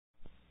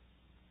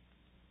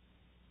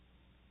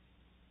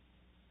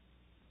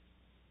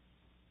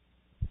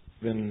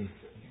been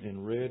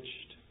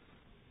enriched,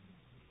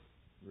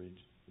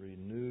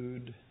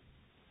 renewed,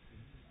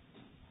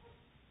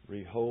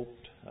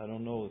 rehoped. I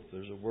don't know if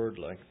there's a word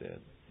like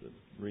that, but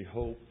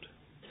rehoped.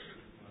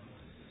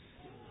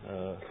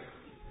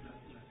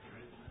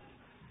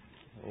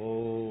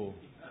 Oh,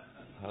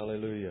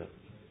 hallelujah.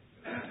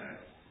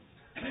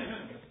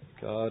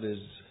 God is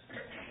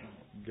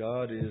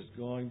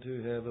going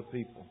to have a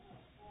people.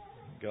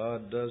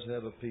 God does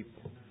have a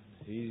people.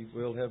 He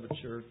will have a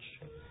church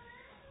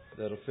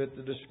that'll fit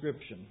the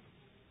description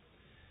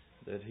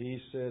that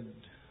He said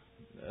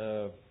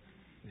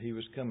He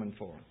was coming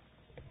for.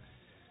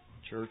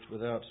 Church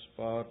without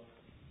spot,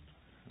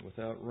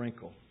 without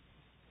wrinkle,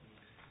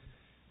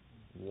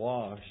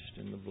 washed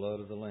in the blood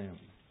of the Lamb.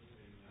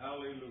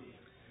 Hallelujah.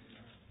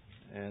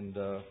 And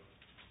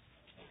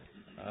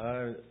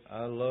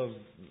I love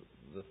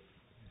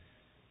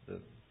the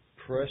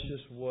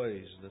precious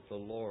ways that the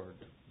Lord,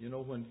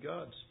 when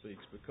God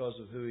speaks because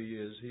of who He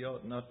is, He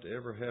ought not to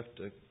ever have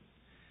to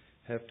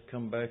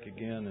come back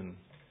again and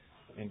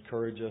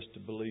encourage us to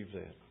believe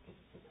that.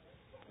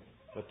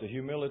 But the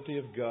humility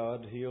of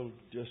God, He'll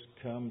just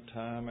come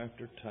time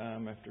after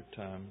time after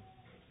time,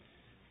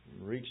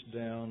 reach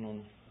down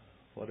on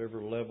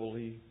whatever level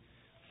He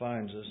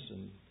finds us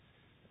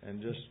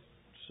and just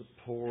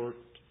support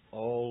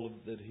all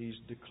that He's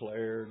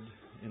declared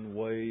in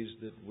ways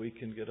that we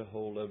can get a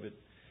hold of it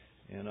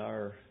in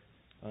our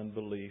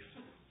unbelief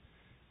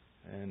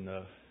and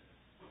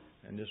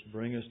just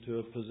bring us to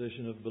a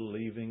position of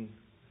believing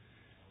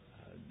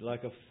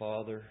like a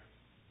Father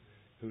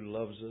who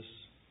loves us.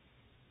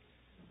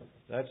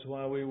 That's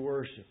why we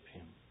worship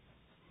Him.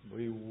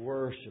 We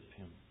worship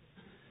Him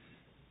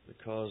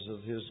because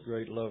of His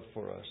great love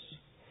for us.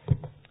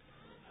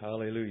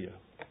 Hallelujah.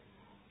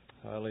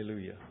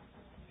 Hallelujah.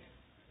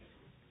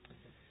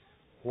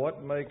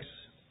 What makes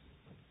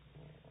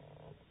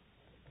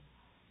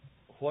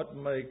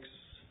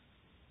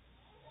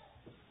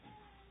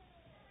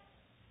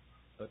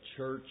a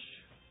church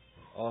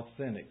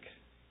authentic?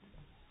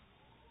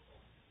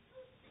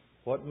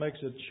 What makes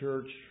a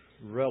church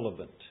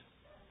relevant?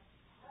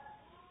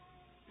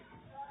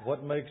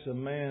 What makes a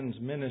man's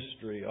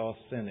ministry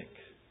authentic?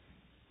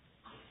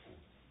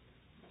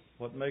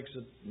 What makes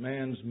a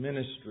man's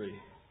ministry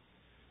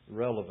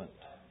relevant?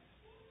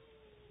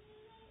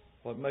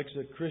 What makes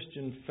a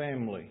Christian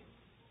family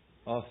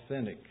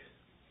authentic?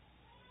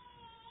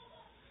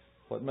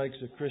 What makes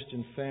a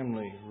Christian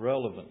family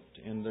relevant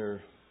in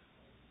their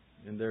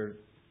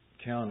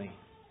county,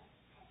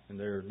 in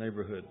their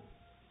neighborhood?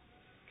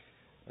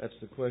 That's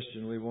the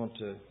question we want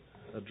to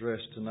address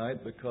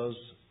tonight, because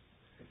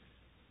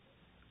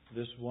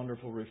this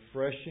wonderful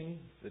refreshing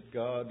that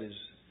God is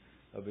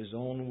of His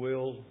own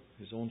will,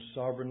 His own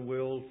sovereign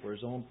will, for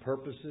His own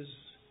purposes,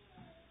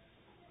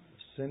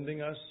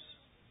 sending us,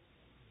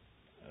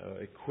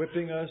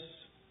 equipping us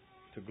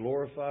to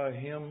glorify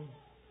Him,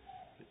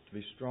 to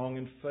be strong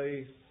in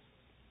faith,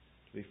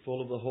 to be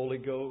full of the Holy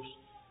Ghost.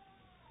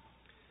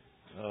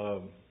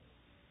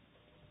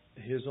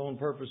 His own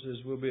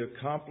purposes will be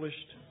accomplished.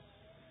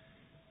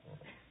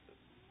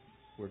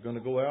 We're going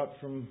to go out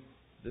from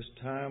this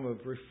time of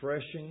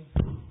refreshing,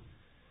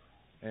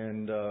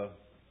 and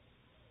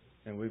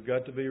we've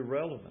got to be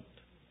relevant,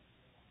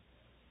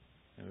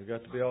 and we've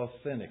got to be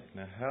authentic.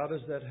 Now, how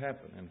does that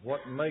happen? And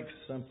what makes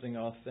something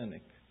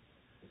authentic?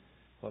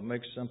 What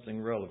makes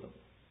something relevant?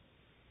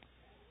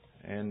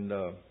 And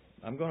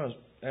I'm going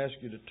to ask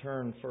you to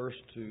turn first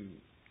to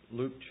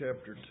Luke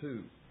chapter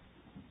 2.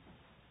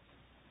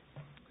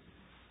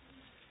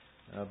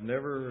 I've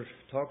never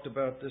talked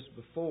about this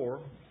before.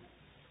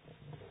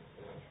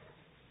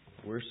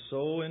 We're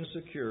so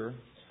insecure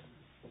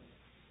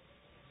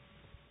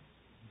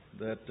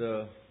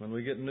that when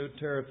we get new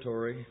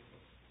territory,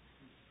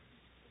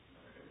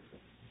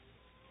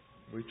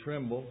 we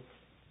tremble.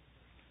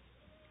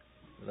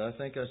 But I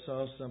think I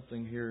saw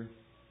something here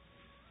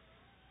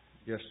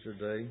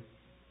yesterday.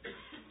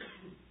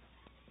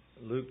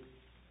 Luke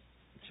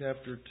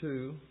chapter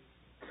 2,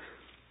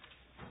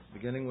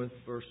 beginning with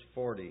verse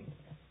 40.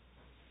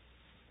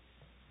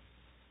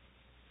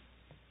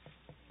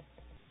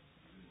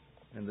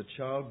 And the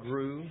child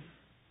grew,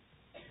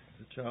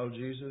 the child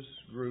Jesus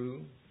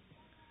grew,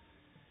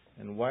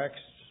 and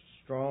waxed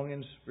strong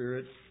in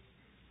spirit,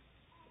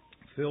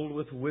 filled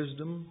with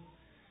wisdom,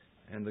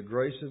 and the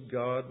grace of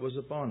God was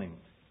upon him.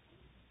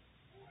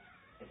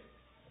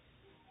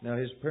 Now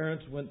his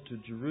parents went to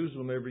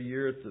Jerusalem every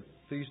year at the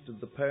feast of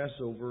the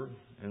Passover,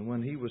 and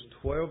when he was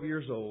 12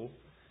 years old,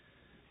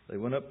 they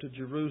went up to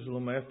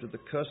Jerusalem after the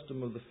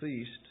custom of the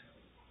feast.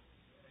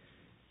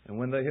 And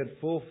when they had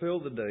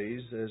fulfilled the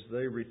days, as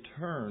they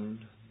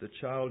returned, the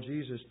child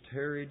Jesus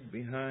tarried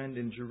behind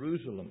in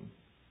Jerusalem.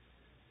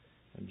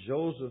 And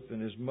Joseph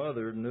and his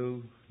mother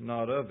knew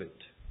not of it.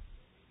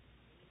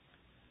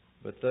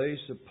 But they,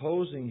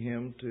 supposing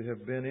him to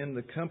have been in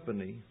the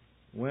company,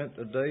 went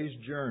a day's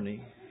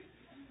journey,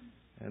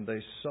 and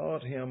they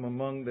sought him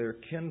among their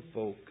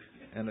kinfolk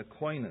and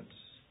acquaintance.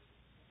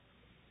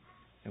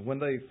 And when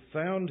they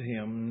found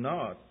him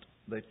not,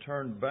 they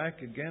turned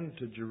back again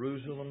to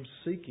Jerusalem,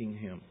 seeking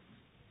Him.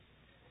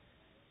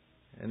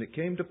 And it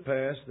came to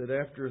pass that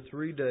after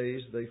 3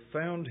 days they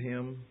found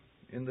Him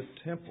in the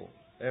temple.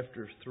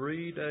 After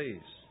 3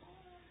 days,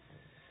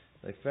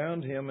 they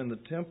found Him in the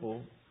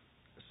temple,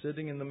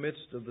 sitting in the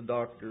midst of the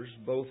doctors,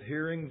 both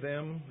hearing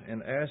them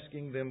and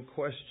asking them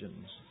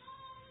questions.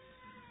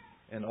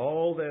 And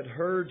all that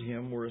heard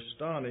Him were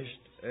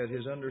astonished at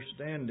His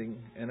understanding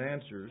and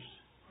answers.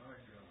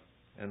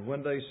 And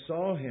when they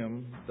saw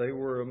Him, they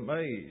were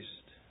amazed.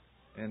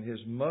 And His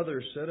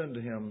mother said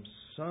unto Him,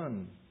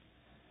 Son,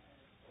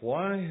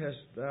 why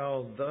hast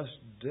Thou thus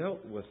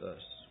dealt with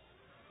us?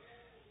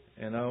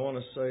 And I want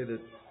to say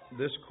that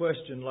this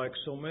question, like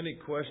so many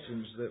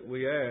questions that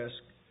we ask,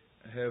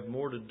 have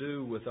more to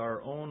do with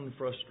our own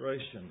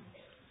frustration.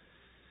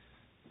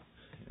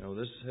 You know,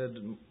 this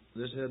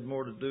had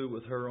more to do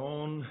with her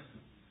own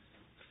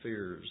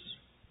fears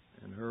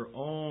and her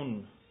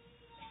own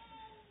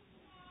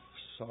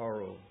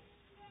sorrow,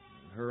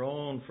 and her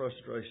own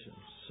frustration.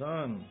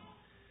 Son,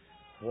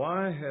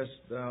 why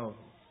hast Thou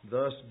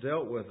thus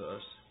dealt with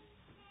us?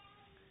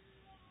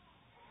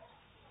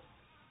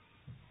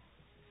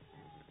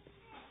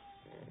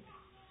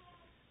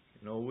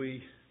 You know,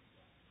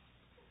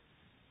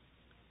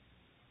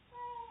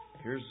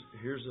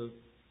 here's a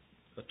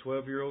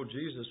 12-year-old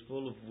Jesus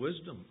full of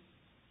wisdom.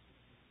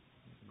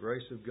 The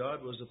grace of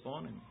God was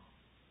upon him.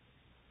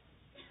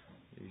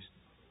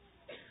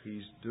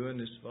 He's doing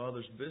his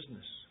Father's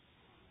business.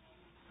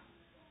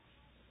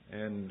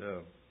 And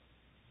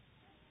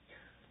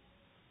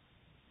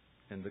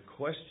the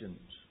questions,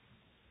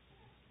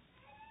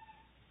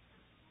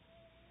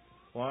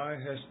 why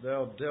hast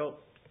Thou dealt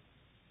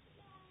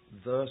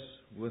thus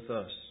with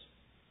us?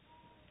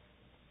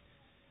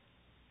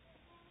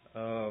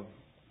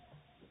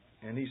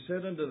 And He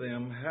said unto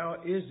them,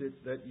 How is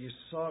it that ye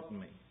sought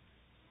me?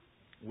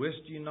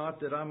 Wist ye not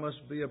that I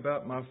must be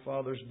about my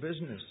Father's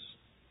business?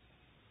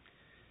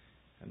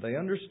 And they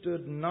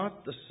understood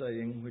not the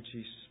saying which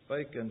He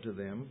spake unto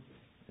them.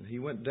 And He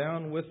went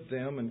down with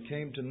them and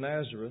came to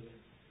Nazareth,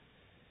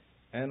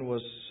 and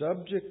was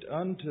subject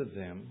unto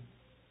them.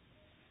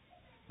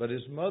 But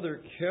His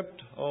mother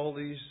kept all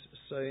these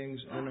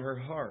sayings in her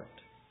heart.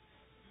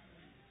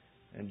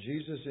 And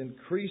Jesus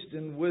increased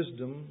in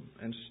wisdom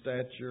and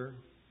stature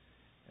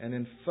and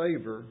in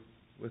favor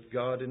with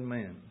God and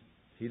man.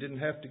 He didn't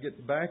have to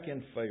get back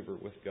in favor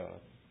with God.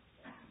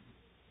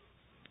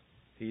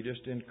 He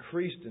just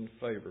increased in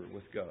favor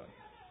with God.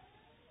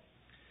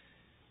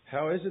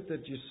 How is it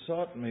that you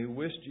sought me?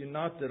 Wist ye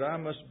not that I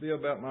must be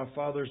about my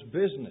Father's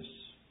business?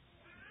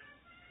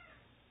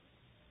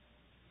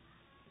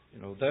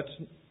 You know,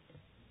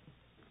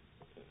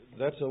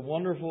 that's a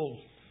wonderful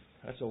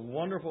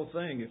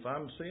thing if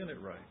I'm seeing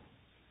it right.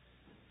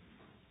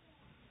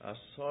 I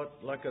saw it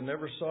like I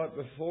never saw it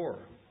before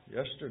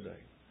yesterday.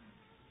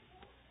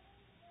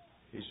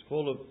 He's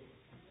full of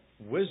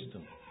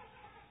wisdom.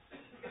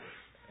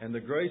 And the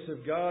grace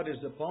of God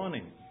is upon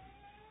him.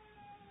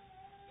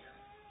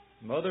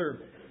 Mother,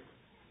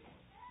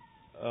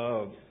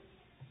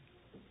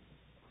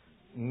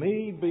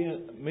 me,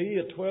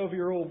 a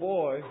 12-year-old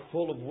boy,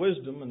 full of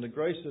wisdom and the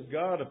grace of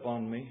God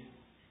upon me,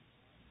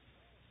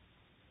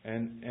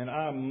 and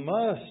I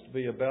must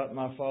be about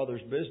my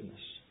Father's business.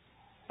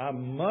 I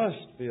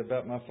must be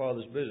about my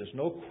Father's business.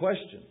 No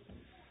question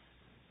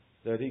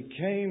that He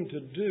came to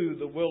do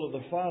the will of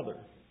the Father.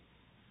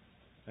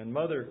 And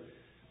Mother,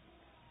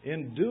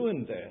 in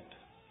doing that,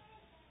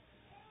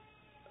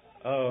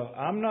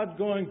 I'm not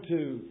going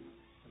to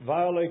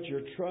violate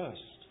your trust.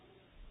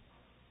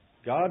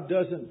 God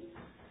doesn't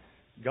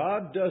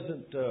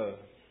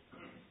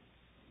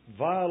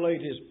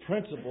violate His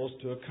principles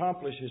to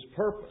accomplish His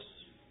purpose.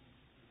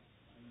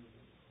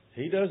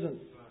 He doesn't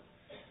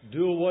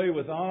do away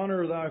with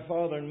honor thy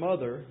father and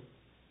mother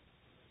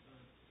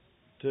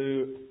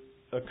to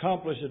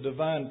accomplish a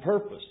divine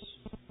purpose.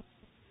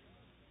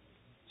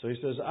 So He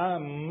says, I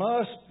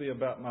must be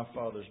about my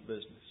Father's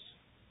business.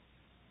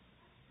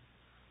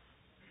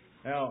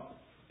 Now,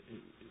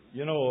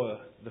 you know,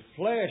 the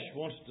flesh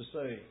wants to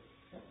say,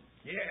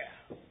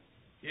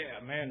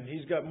 yeah, man,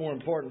 He's got more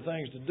important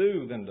things to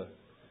do than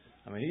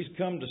He's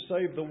come to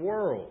save the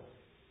world.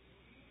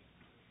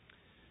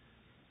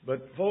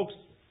 But folks,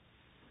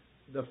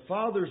 the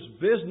Father's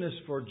business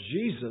for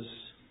Jesus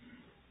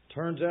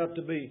turns out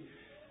to be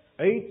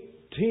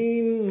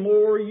 18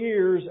 more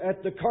years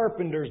at the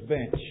carpenter's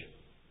bench.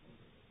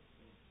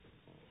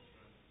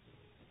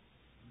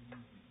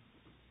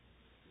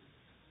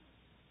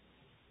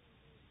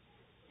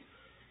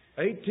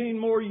 "18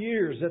 more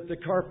years at the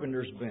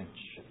carpenter's bench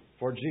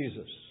for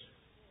Jesus,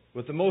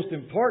 with the most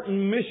important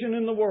mission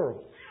in the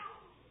world.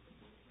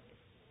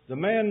 The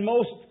man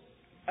most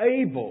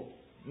able,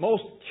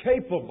 most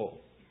capable,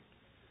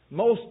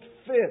 most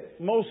fit,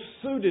 most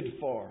suited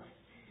for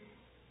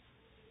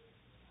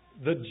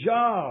the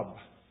job,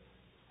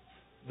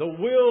 the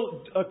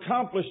will,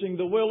 accomplishing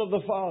the will of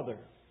the Father,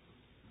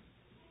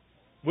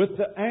 with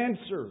the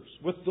answers,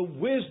 with the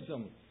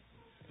wisdom,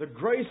 the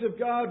grace of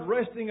God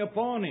resting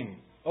upon Him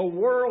a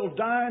world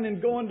dying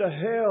and going to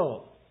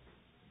hell.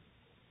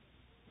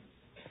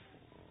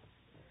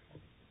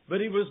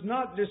 But He was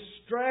not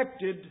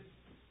distracted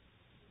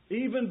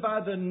even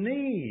by the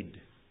need.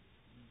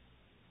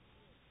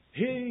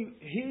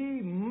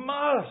 He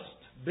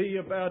must be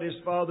about His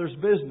Father's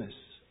business.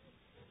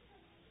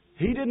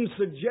 He didn't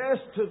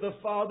suggest to the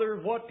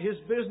Father what His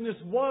business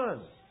was.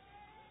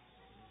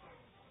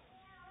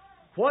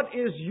 What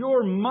is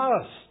your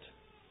must?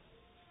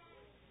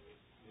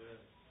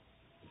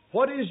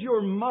 What is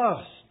your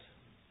must?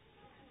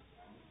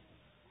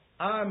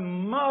 I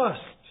must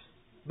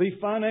be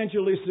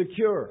financially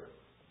secure.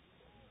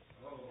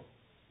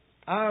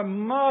 I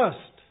must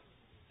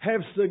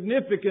have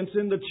significance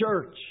in the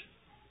church.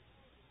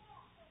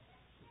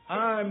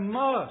 I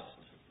must.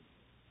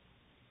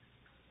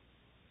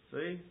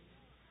 See?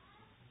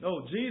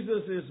 No,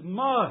 Jesus'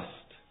 must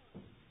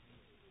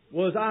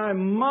was I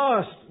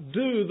must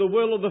do the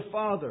will of the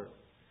Father.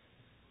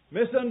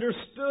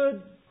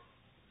 Misunderstood,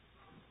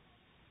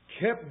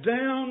 kept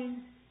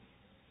down,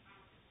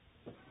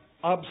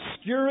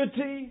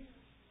 obscurity,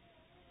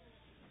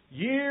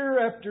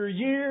 year after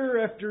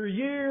year after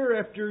year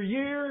after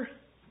year.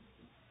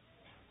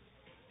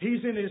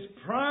 He's in his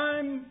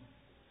prime.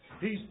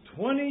 He's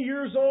 20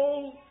 years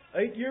old.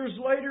 8 years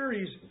later,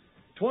 he's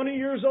 20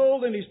 years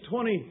old, and he's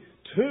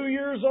 22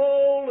 years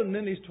old, and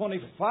then he's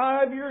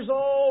 25 years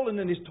old, and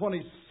then he's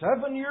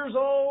 27 years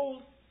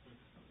old.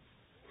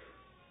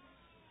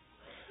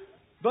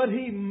 But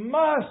he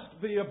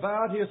must be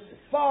about his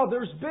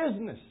Father's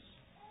business.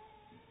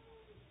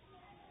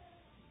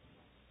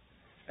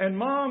 And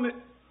Mom,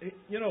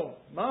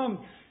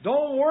 Mom,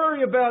 don't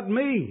worry about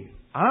me.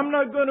 I'm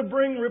not going to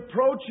bring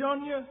reproach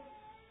on you.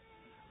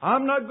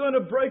 I'm not going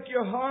to break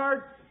your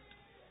heart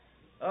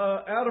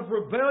out of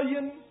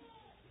rebellion,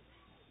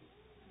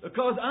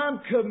 because I'm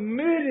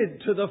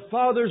committed to the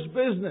Father's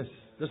business.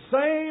 The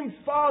same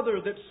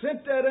Father that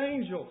sent that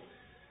angel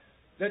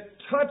that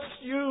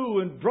touched you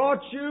and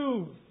brought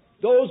you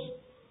those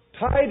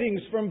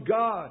tidings from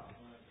God.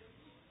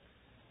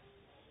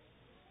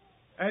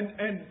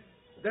 And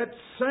that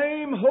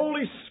same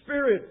Holy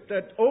Spirit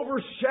that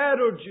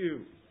overshadowed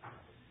you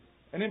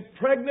and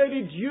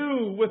impregnated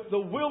you with the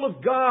will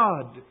of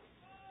God.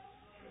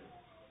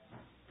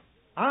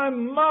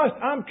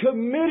 I'm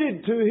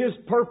committed to His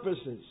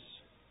purposes.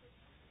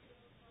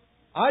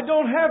 I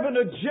don't have an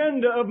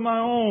agenda of my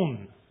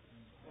own.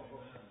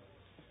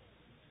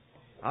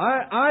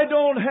 I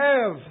don't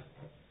have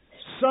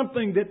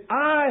something that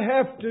I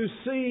have to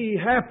see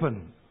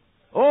happen.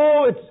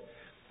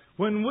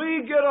 When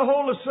we get a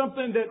hold of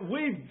something that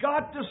we've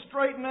got to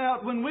straighten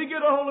out, when we get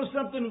a hold of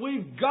something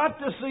we've got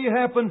to see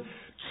happen,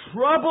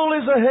 trouble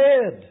is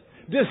ahead.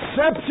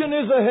 Deception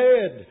is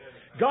ahead.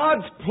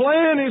 God's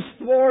plan is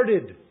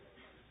thwarted.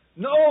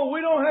 No,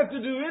 we don't have to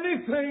do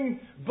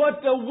anything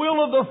but the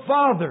will of the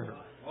Father.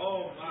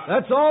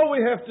 That's all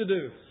we have to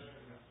do.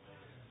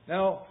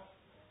 Now,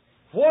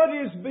 what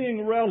is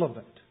being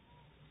relevant?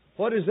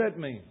 What does that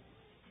mean?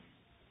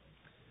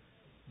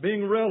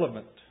 Being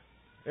relevant.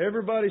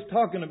 Everybody's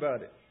talking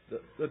about it.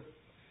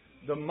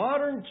 The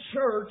modern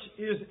church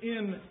is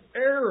in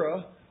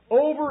error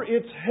over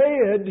its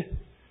head,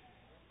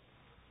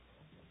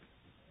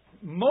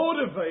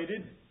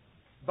 motivated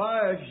by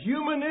a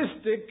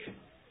humanistic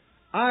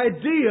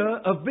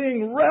idea of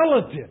being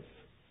relative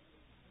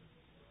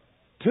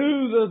to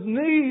the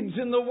needs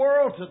in the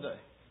world today,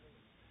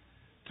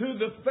 to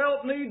the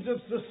felt needs of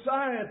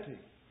society.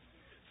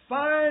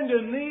 Find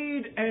a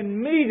need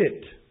and meet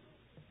it.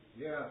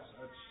 Yes,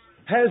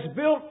 has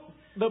built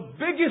the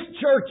biggest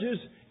churches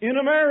in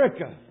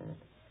America.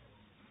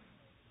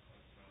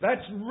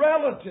 That's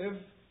relative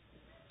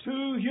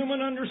to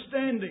human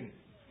understanding.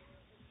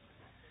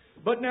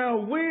 But now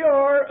we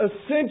are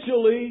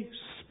essentially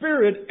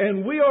spirit,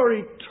 and we are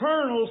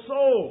eternal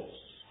souls.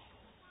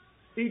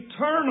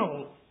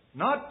 Eternal,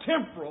 not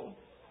temporal.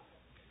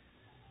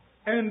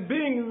 And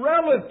being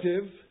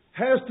relative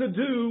has to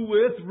do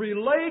with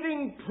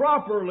relating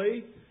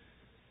properly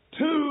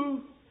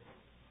to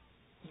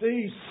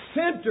the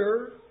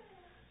center,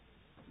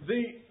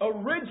 the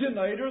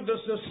originator, the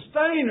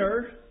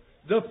sustainer,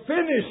 the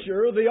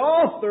finisher, the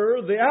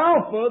author, the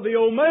Alpha, the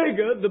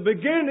Omega, the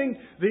beginning,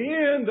 the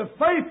end, the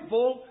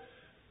faithful,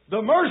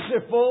 the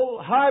merciful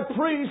high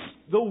priest,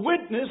 the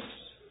witness,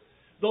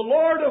 the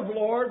Lord of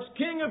Lords,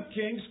 King of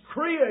Kings,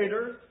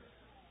 Creator,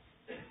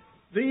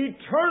 the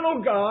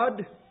eternal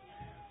God.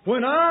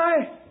 When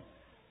I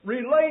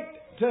relate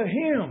to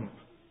Him,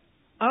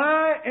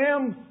 I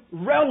am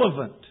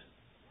relevant.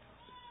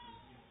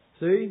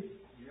 See?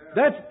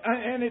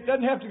 And it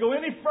doesn't have to go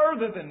any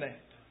further than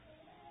that.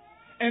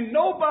 And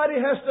nobody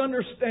has to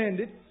understand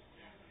it.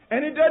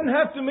 And it doesn't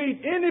have to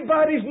meet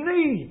anybody's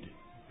need.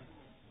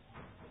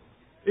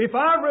 If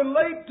I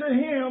relate to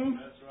Him,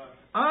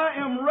 I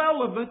am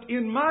relevant.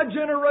 In my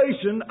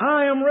generation,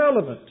 I am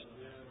relevant.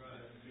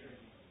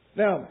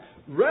 Now,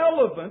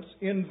 relevance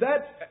in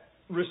that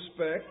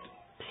respect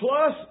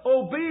plus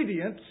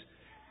obedience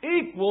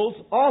equals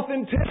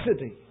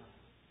authenticity.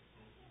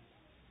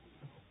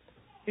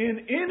 in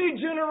any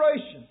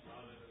generation.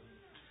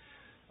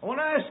 I want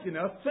to ask you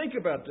now, think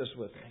about this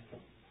with me.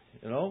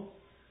 You know,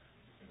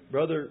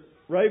 Brother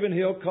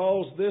Ravenhill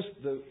calls this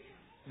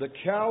the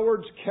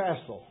coward's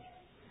castle.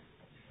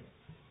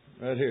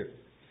 Right here.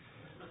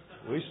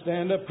 We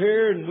stand up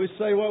here and we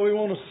say what we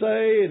want to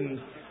say,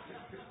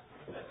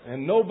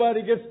 and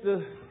nobody gets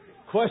to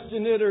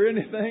question it or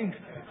anything.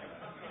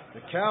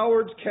 The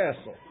coward's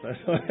castle.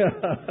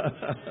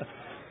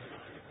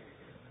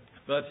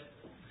 But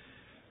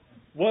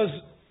was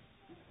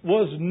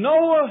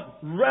Noah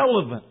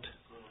relevant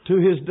to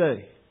his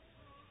day?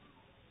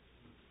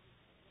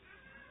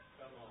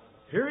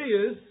 Here he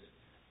is.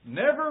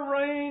 Never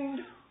reigned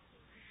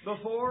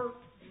before.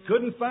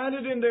 Couldn't find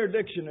it in their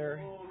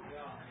dictionary.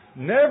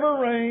 Never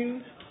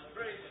reigned.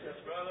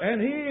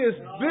 And he is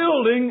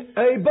building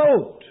a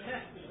boat.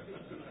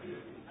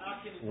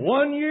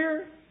 1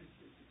 year,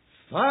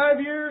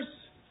 5 years,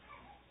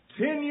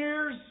 10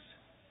 years.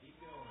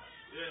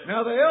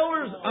 Now the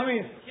elders,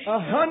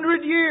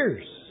 100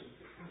 years.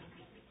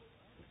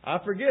 I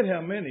forget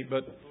how many,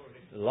 but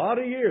a lot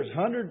of years,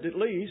 100 at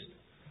least.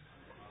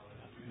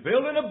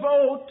 Building a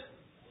boat.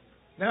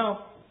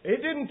 Now,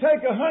 it didn't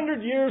take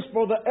 100 years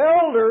for the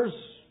elders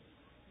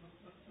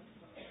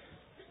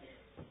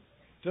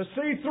to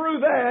see through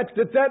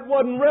that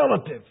wasn't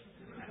relative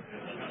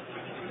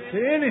to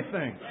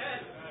anything.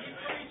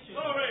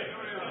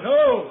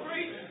 No,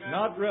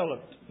 not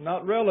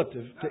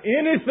relative to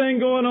anything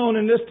going on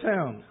in this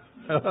town.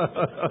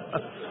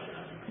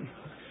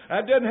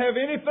 That doesn't have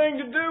anything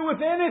to do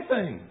with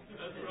anything.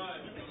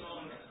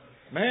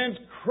 Man's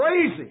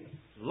crazy,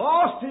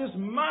 lost his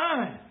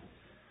mind.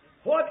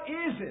 What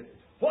is it?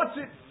 What's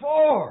it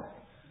for?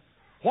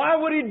 Why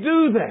would he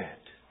do that?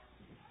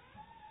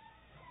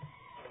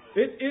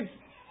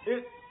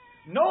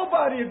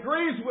 Nobody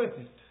agrees with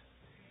it.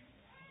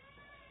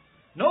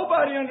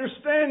 Nobody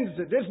understands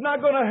it. It's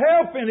not going to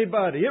help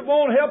anybody. It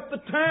won't help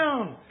the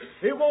town.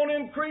 It won't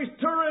increase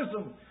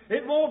tourism.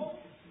 It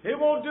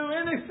won't do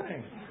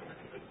anything.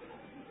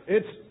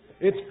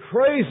 It's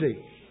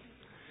crazy.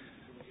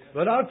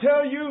 But I'll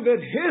tell you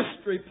that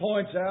history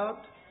points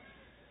out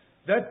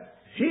that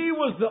he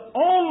was the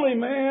only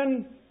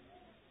man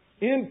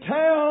in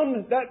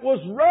town that was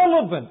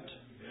relevant.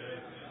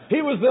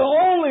 He was the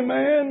only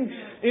man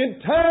in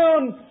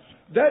town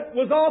that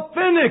was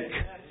authentic.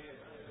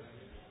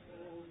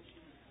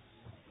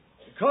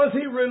 Because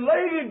he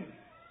related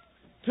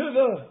to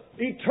the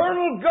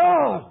eternal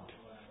God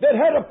that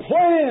had a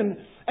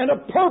plan and a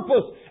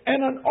purpose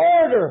and an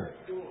order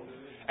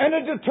and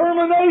a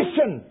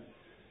determination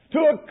to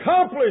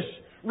accomplish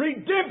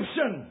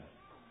redemption.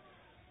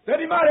 That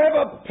he might have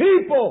a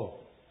people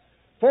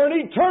for an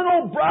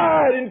eternal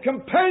bride and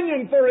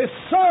companion for his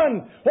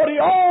Son, what he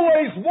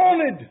always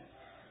wanted.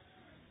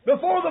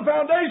 Before the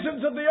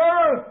foundations of the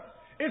earth,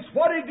 it's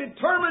what he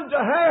determined to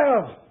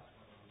have.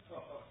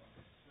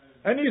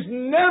 And he's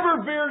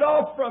never veered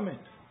off from it.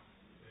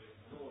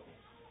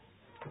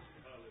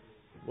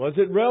 Was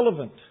it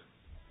relevant?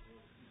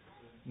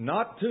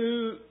 Not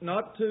to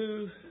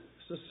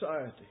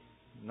society,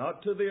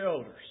 not to the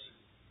elders.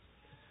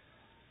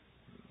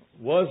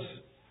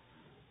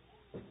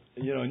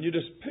 And you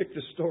just pick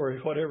the story,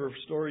 whatever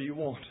story you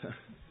want.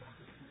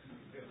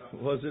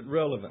 Was it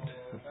relevant?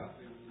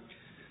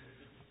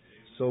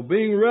 So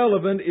being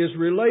relevant is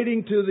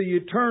relating to the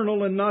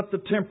eternal and not the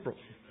temporal.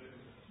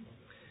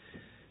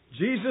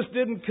 Jesus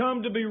didn't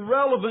come to be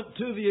relevant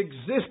to the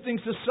existing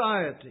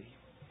society.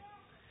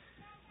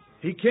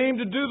 He came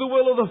to do the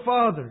will of the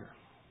Father.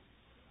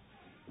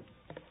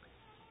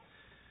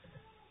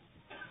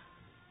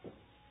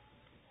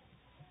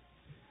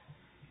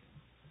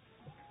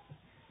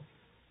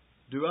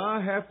 Do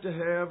I have to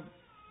have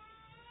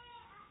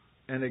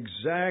an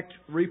exact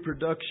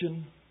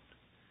reproduction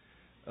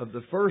of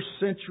the first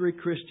century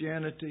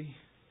Christianity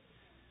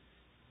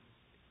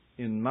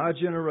in my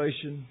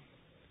generation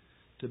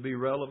to be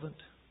relevant?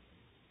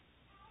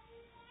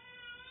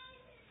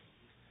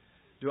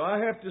 Do I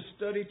have to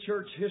study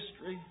church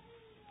history?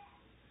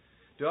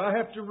 Do I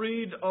have to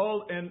read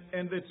all, and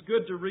it's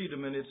good to read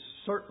them, and it's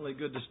certainly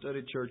good to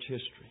study church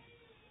history.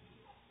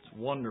 It's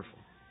wonderful.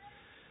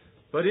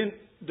 But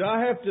do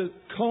I have to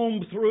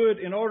comb through it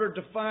in order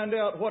to find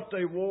out what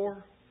they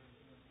wore?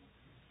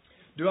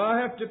 Do I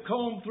have to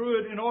comb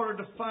through it in order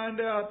to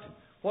find out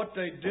what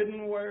they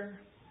didn't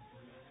wear?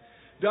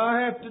 Do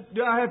I have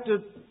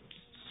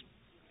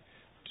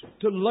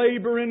to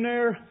labor in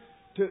there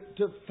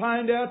to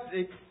find out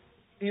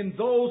in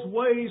those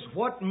ways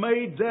what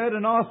made that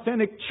an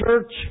authentic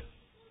church?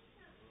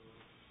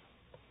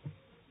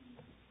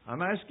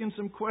 I'm asking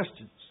some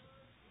questions.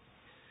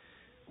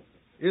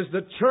 Is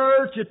the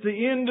church at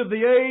the end of the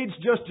age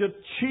just a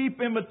cheap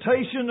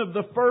imitation of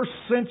the first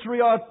century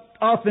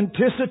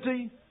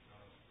authenticity?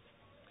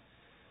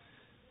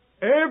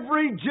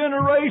 Every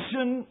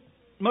generation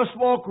must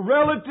walk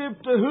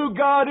relative to who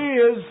God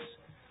is,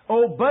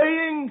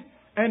 obeying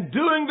and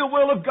doing the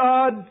will of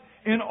God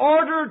in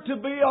order to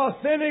be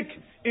authentic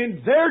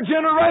in their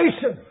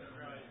generation.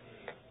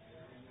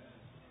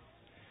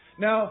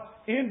 Now,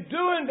 in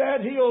doing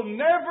that, He'll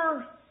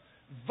never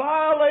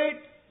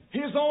violate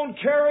His own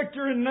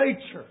character and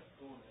nature.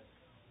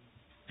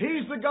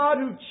 He's the God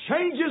who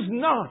changes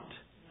not.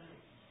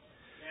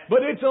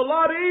 But it's a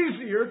lot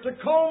easier to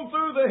comb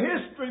through the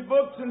history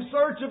books in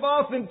search of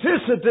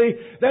authenticity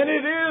than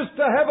it is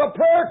to have a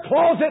prayer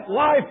closet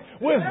life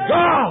with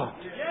God.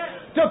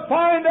 To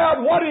find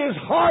out what His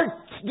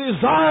heart's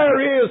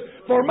desire is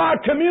for my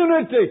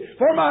community,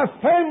 for my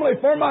family,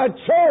 for my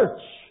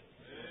church.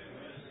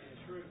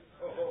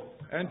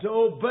 And to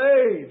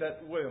obey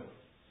that will.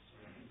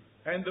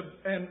 And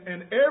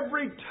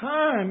every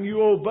time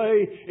you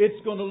obey,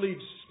 it's going to lead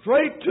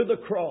straight to the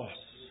cross.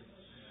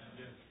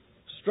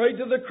 Straight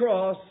to the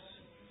cross,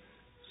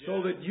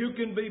 so that you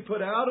can be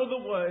put out of the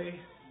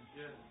way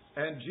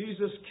and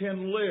Jesus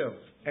can live.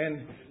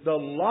 And the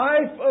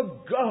life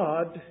of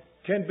God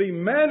can be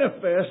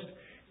manifest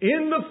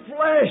in the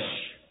flesh,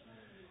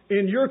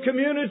 in your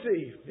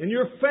community, in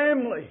your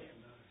family.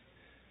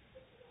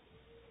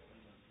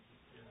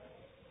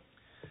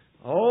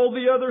 All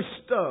the other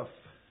stuff.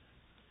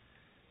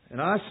 And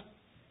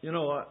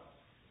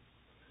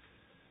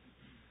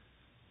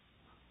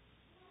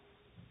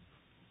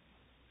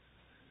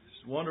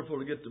it's wonderful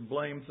to get to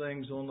blame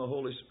things on the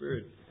Holy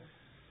Spirit.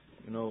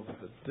 But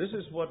this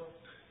is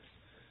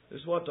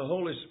what the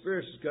Holy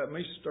Spirit has got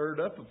me stirred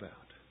up about.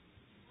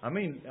 I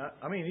mean,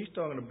 he's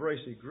talking to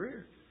Bracy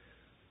Greer.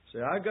 See,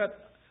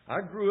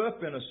 I grew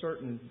up in a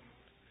certain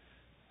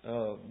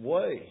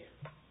way,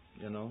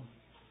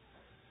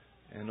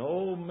 and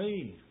oh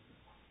me,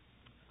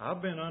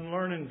 I've been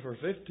unlearning for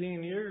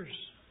 15 years.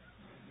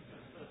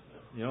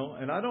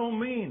 And I don't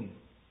mean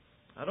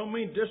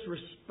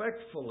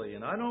disrespectfully,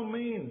 and I don't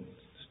mean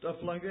stuff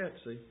like that,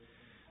 see.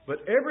 But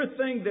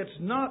everything that's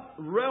not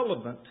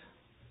relevant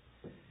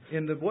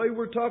in the way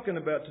we're talking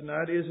about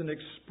tonight is an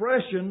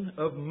expression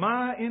of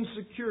my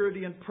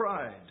insecurity and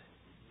pride.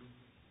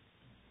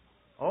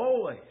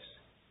 Always.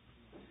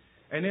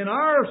 And in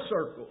our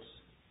circles,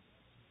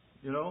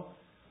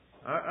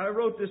 I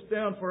wrote this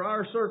down for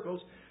our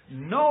circles,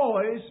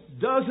 noise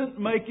doesn't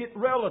make it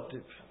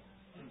relative.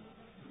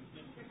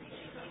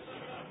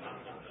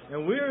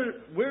 And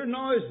we're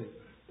noisy.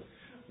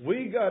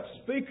 We got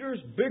speakers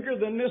bigger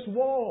than this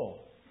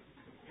wall.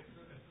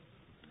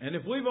 And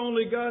if we've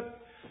only got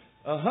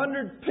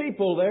 100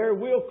 people there,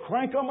 we'll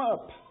crank them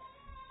up.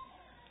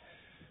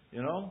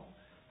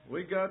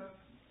 We got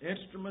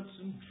instruments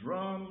and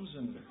drums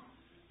and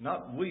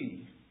not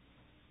we,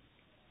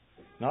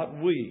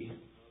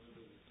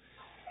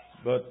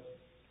 but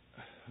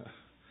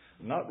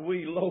not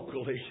we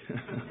locally,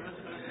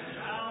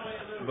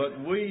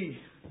 but we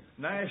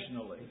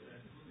nationally.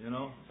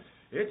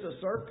 It's a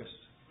circus.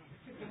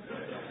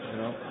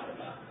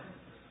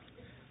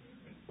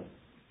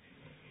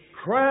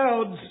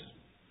 Crowds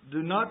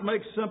do not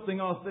make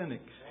something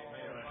authentic.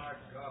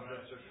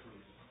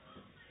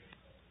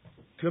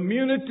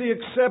 Community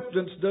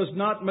acceptance does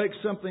not make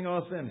something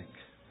authentic.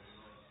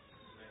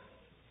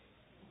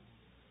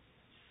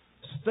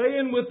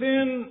 Staying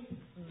within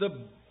the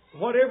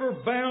whatever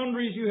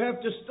boundaries you have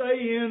to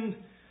stay in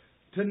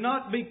to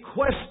not be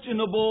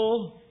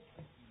questionable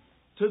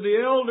to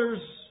the elders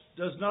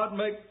does not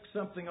make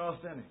something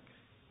authentic.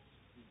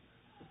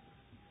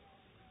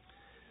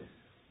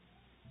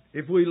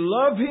 If we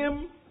love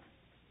Him,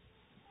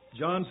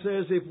 John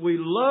says, if we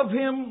love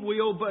Him, we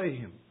obey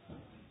Him.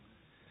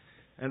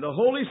 And the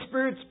Holy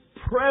Spirit's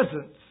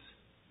presence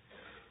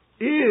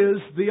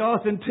is the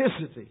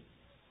authenticity.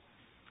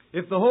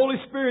 If the Holy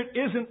Spirit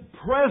isn't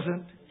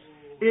present,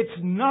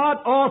 it's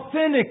not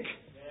authentic.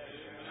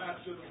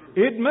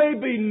 It may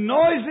be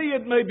noisy,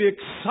 it may be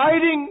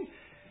exciting,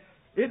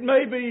 it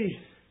may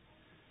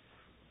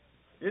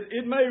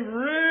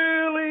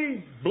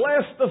really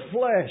bless the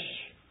flesh,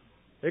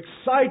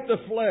 excite the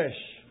flesh.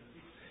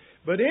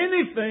 But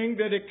anything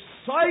that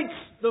excites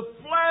the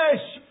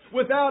flesh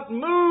without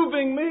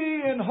moving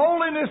me in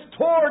holiness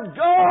toward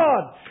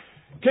God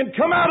can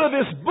come out of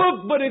this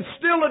book, but it's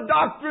still a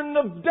doctrine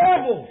of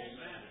devils.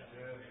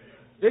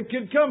 It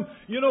can come,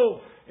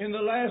 in the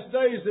last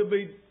days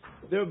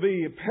there'll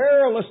be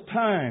perilous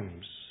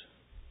times,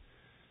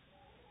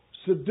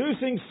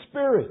 seducing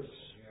spirits,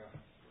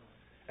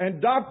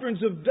 and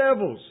doctrines of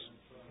devils.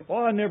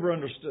 Oh, I never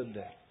understood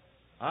that.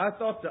 I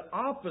thought the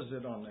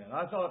opposite on that.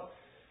 I thought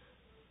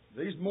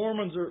these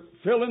Mormons are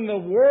filling the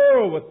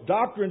world with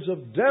doctrines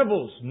of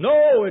devils.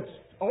 No, it's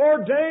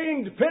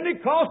ordained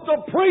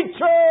Pentecostal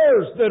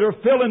preachers that are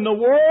filling the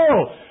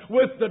world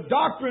with the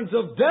doctrines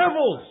of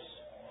devils.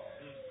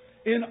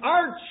 In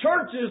our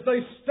churches, they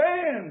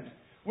stand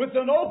with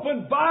an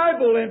open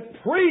Bible and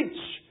preach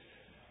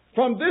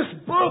from this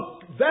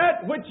book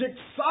that which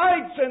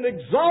excites and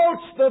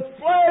exalts the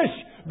flesh.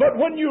 But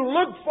when you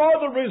look for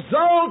the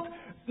result,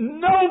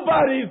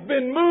 nobody's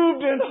been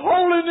moved in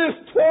holiness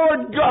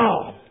toward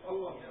God.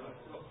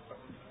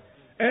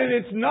 And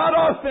it's not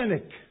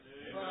authentic.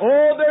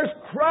 Oh, there's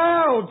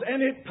crowds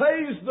and it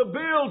pays the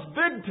bills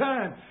big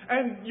time.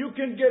 And you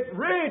can get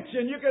rich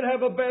and you can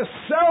have a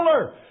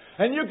bestseller.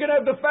 And you can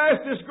have the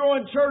fastest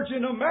growing church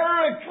in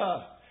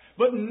America.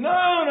 But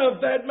none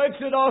of that makes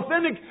it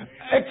authentic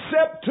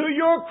except to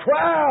your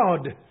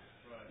crowd.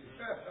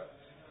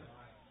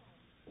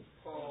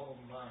 Oh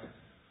my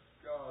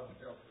God,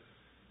 help us.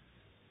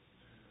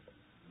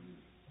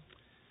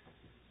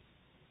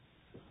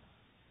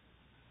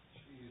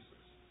 Jesus.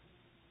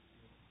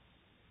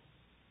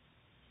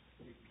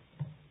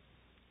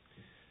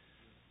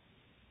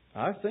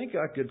 I think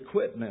I could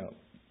quit now.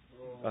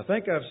 I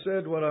think I've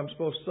said what I'm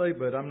supposed to say,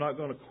 but I'm not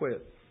going to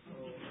quit.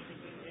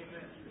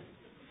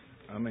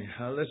 I mean,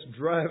 let's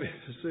drive it.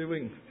 See if we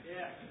can.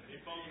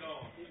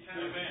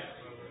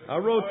 I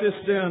wrote this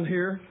down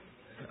here.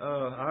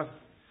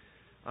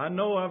 I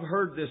know I've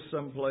heard this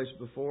someplace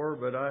before,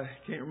 but I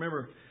can't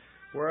remember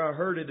where I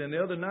heard it. And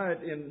the other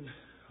night in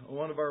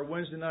one of our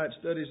Wednesday night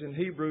studies in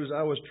Hebrews,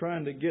 I was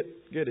trying to get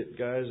it,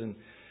 guys, and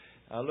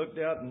I looked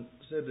out and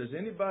said, "Does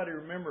anybody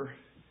remember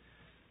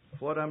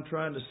what I'm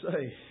trying to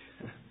say?"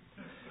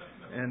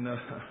 And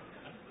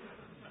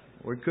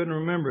we couldn't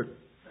remember it.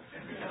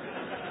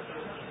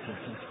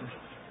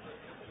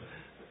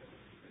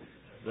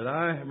 But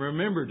I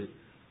remembered it.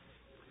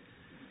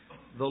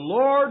 The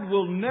Lord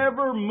will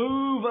never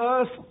move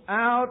us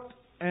out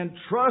and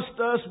trust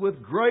us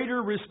with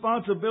greater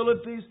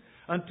responsibilities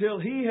until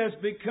He has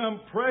become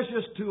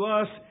precious to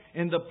us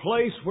in the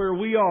place where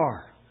we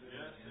are.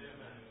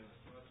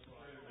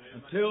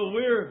 Until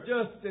we're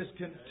just as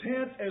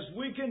content as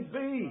we can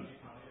be.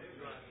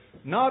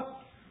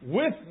 Not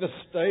with the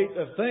state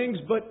of things,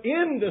 but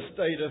in the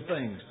state of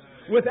things.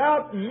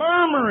 Without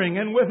murmuring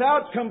and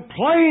without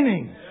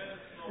complaining.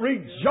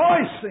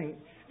 Rejoicing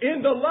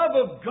in the love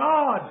of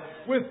God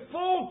with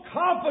full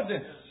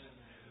confidence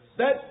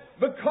that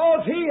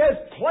because He has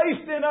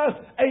placed in us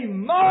a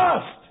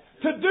must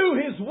to do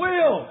His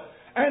will,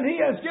 and He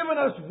has given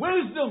us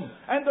wisdom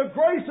and the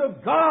grace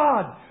of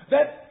God,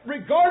 that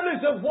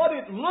regardless of what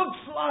it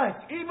looks like,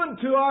 even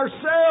to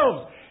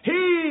ourselves,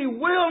 He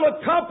will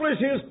accomplish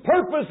His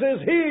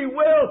purposes. He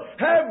will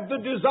have the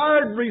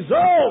desired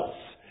results.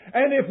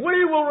 And if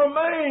we will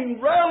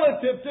remain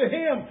relative to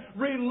Him,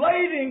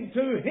 relating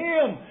to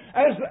Him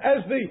as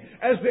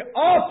the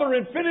author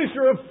and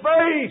finisher of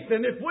faith,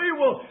 and if we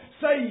will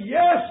say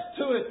yes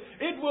to it,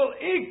 it will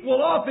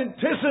equal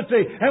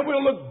authenticity, and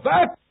we'll look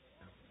back.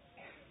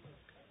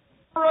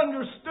 Never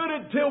understood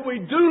it till we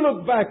do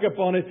look back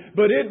upon it,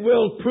 but it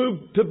will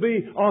prove to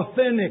be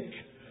authentic.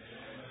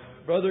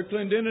 Brother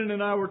Clendenin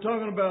and I were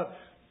talking about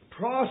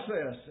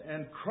process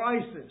and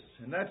crisis.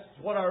 And that's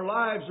what our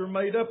lives are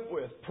made up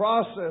with.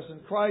 Process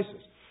and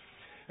crisis.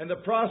 And the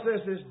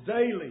process is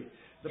daily.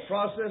 The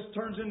process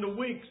turns into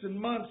weeks and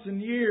months and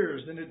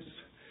years. And it's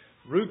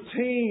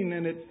routine.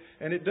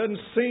 And it doesn't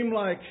seem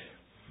like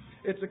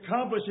it's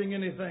accomplishing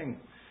anything.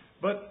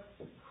 But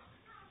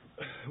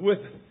with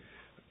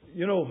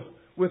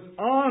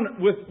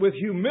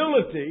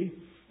humility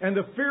and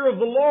the fear of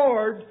the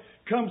Lord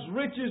comes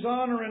riches,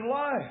 honor, and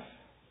life.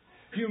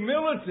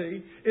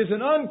 Humility is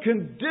an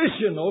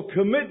unconditional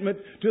commitment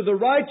to the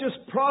righteous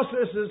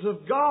processes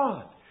of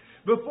God.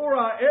 Before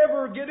I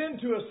ever get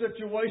into a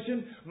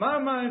situation, my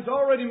mind's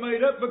already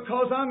made up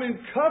because I'm in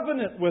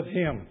covenant with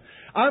Him.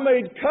 I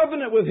made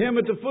covenant with Him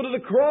at the foot of the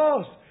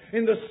cross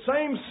in the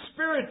same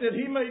spirit that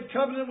He made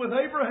covenant with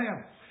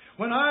Abraham.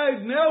 When I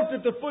knelt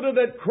at the foot of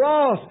that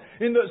cross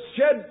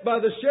by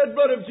the shed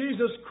blood of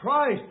Jesus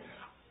Christ,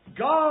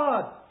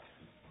 God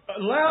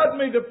allowed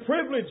me the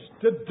privilege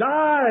to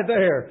die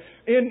there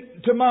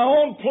to my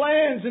own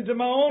plans and to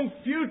my own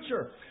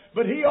future.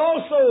 But He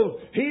also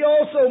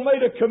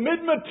made a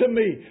commitment to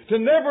me to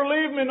never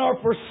leave me nor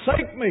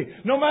forsake me,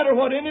 no matter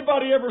what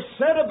anybody ever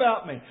said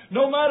about me,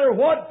 no matter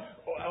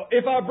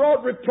if I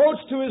brought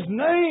reproach to His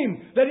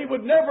name, that He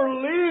would never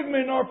leave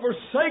me nor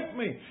forsake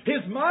me.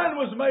 His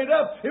mind was made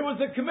up. It was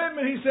a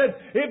commitment. He said,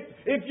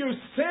 if you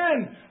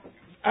sin,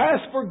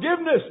 ask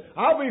forgiveness.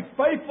 I'll be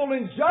faithful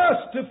and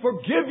just to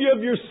forgive you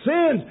of your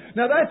sins.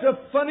 Now that's a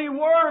funny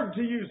word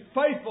to use,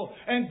 faithful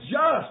and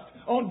just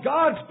on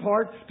God's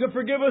part to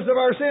forgive us of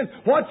our sins.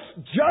 What's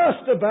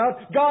just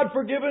about God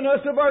forgiving us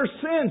of our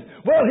sins?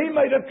 Well, He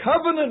made a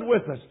covenant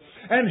with us.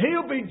 And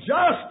He'll be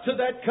just to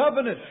that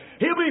covenant.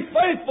 He'll be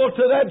faithful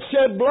to that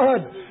shed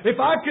blood. If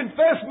I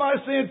confess my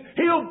sins,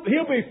 He'll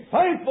be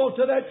faithful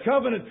to that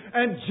covenant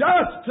and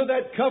just to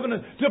that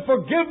covenant to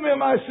forgive me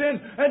of my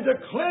sins and to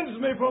cleanse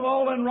me from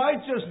all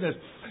unrighteousness.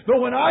 But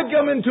when I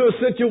come into a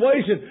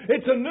situation,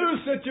 it's a new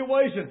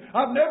situation.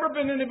 I've never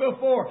been in it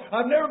before.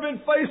 I've never been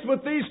faced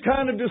with these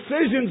kind of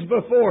decisions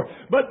before.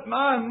 But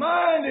my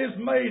mind is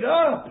made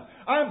up.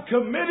 I'm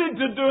committed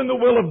to doing the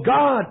will of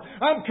God.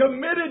 I'm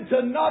committed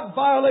to not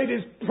violate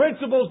His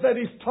principles that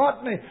He's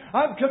taught me.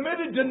 I'm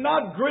committed to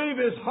not grieve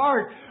His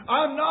heart.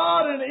 I'm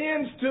not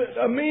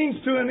a means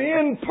to an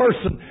end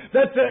person,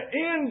 that the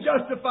end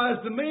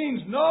justifies the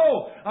means.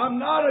 No, I'm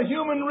not a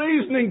human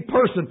reasoning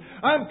person.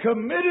 I'm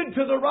committed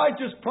to the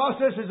righteous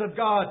processes of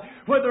God.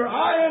 Whether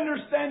I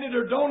understand it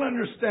or don't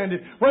understand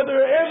it,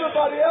 whether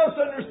everybody else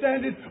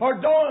understands it or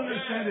don't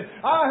understand it,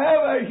 I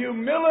have a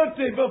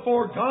humility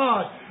before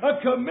God, a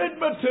commitment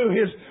commitment to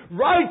His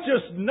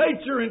righteous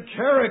nature and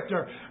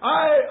character.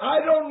 I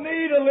don't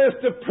need a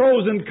list of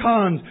pros and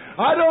cons.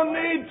 I don't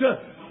need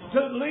to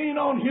lean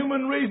on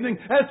human reasoning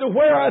as to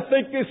where I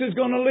think this is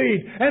going to lead,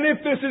 and if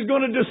this is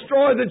going to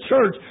destroy the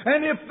church,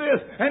 and if this,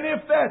 and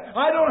if that.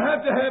 I don't have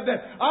to have that.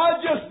 I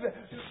just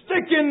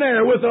stick in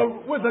there with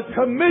a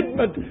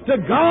commitment to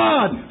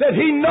God that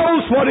He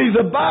knows what He's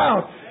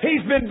about.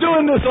 He's been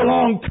doing this a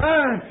long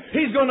time.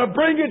 He's going to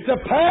bring it to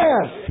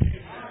pass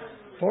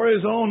for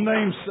His own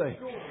name's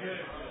sake.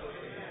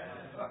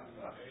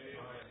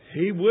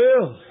 He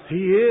will.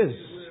 He is.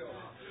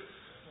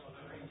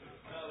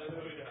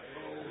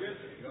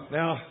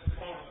 Now,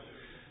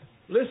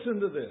 listen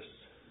to this.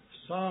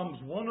 Psalms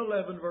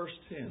 111 verse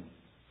 10.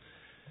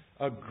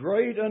 A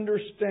great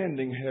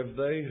understanding have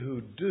they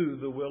who do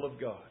the will of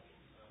God.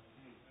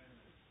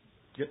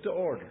 Get to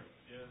order.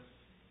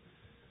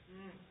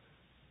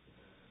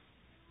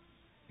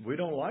 We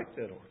don't like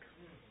that order.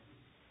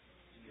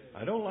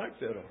 I don't like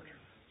that order.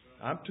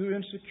 I'm too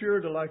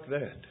insecure to like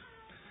that.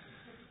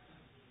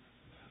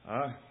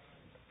 I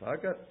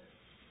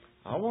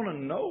want to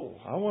know.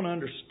 I want to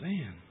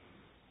understand.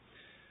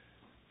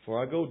 Before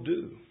I go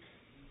do.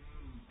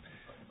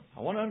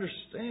 I want to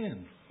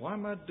understand. Why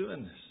am I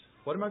doing this?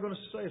 What am I going to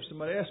say if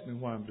somebody asks me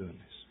why I'm doing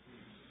this?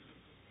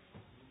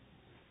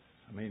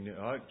 I mean,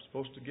 I'm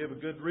supposed to give a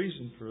good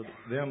reason for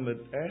them that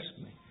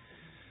ask me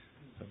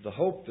of the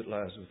hope that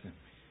lies within me.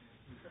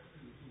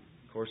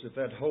 Of course, if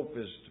that hope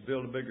is to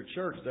build a bigger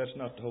church, that's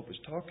not the hope he's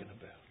talking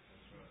about.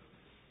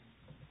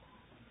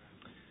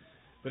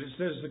 But it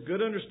says, a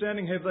good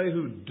understanding have they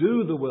who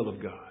do the will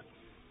of God.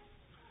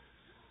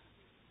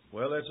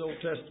 Well, that's Old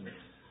Testament.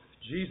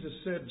 Jesus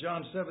said,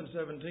 John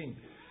 7:17,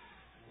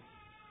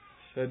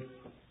 said,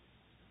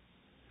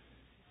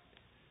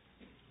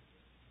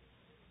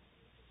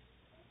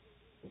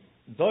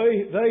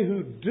 they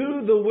who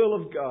do the will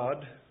of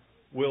God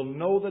will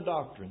know the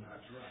doctrine,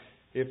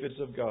 if it's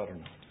of God or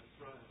not.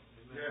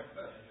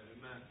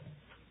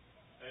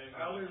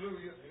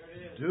 Hallelujah.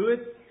 Do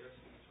it.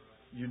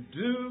 You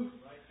do.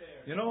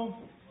 You know,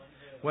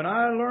 when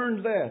I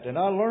learned that, and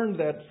I learned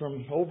that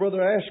from old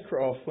Brother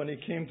Ashcroft when he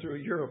came through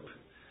Europe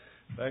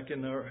back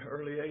in the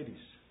early 80s.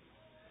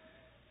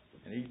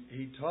 And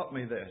he taught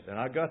me that. And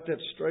I got that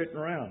straightened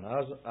around.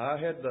 I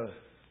had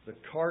the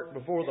cart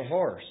before the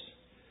horse.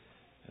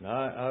 And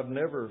I've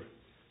never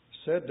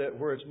said that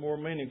where it's more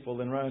meaningful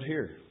than right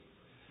here.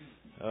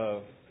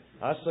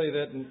 I say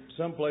that in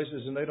some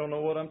places and they don't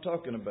know what I'm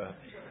talking about.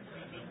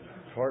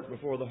 Cart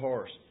before the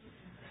horse.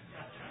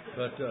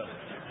 But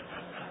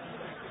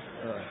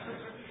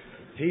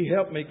he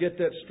helped me get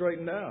that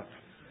straightened out.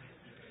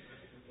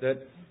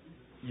 That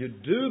you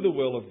do the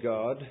will of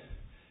God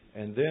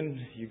and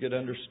then you get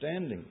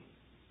understanding.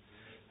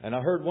 And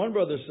I heard one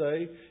brother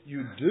say,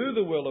 you do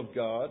the will of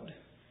God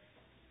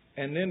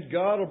and then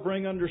God will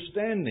bring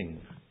understanding.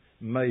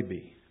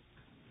 Maybe.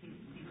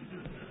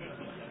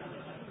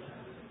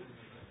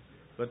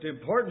 But the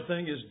important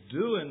thing is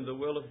doing the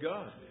will of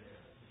God.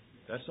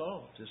 That's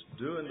all. Just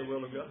doing the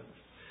will of God.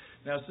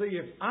 Now see,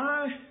 if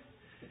I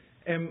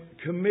am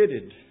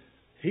committed,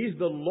 He's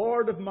the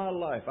Lord of my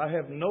life. I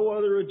have no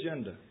other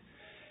agenda.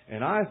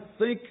 And I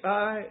think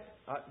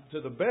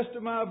to the best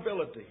of my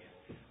ability,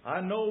 I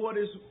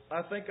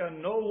think I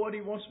know what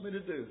He wants me to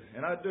do.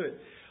 And I do it.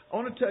 I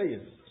want to tell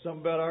you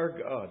something about our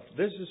God.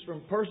 This is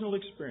from personal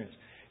experience.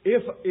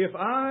 If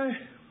I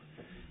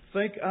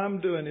think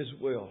I'm doing His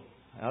will,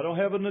 I don't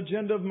have an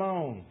agenda of my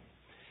own,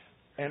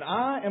 and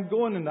I am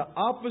going in the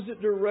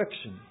opposite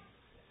direction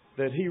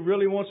that He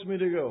really wants me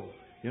to go,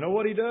 you know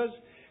what He does?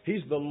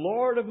 He's the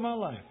Lord of my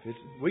life.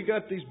 We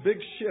got these big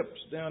ships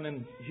down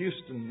in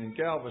Houston and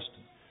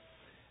Galveston.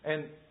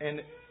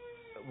 And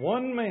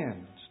one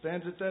man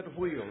stands at that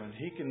wheel and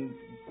he can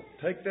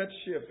take that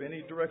ship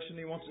any direction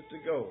he wants it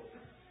to go.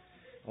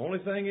 The only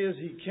thing is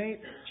he can't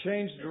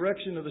change the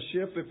direction of the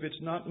ship if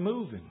it's not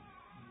moving.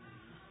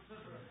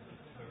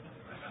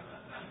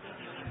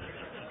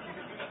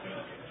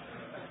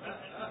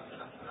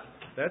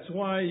 That's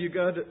why you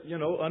got to,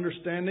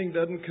 understanding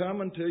doesn't come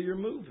until you're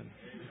moving.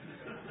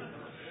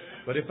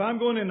 But if I'm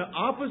going in the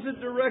opposite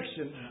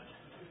direction,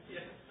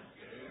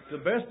 to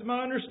the best of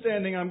my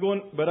understanding, I'm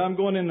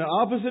going in the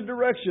opposite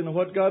direction of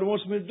what God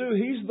wants me to do.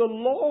 He's the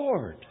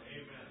Lord.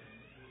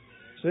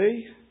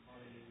 See?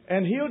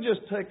 And He'll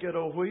just take that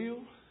old wheel,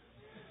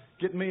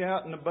 get me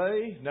out in the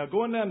bay. Now,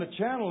 going down the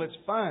channel, it's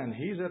fine.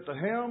 He's at the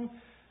helm.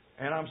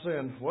 And I'm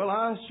saying, well,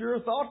 I sure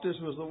thought this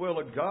was the will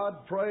of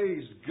God.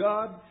 Praise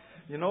God.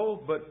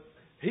 But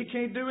He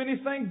can't do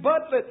anything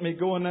but let me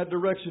go in that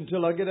direction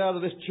till I get out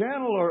of this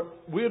channel or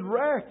we'd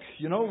wreck.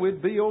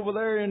 We'd be over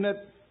there in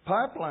that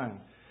pipeline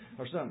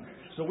or something.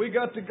 So we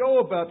got to go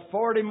about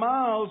 40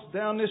 miles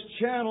down this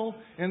channel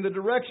in the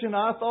direction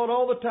I thought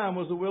all the time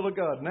was the will of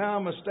God. Now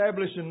I'm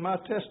establishing my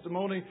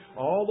testimony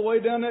all the way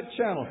down that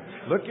channel.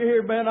 Look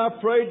here, man, I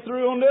prayed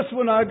through on this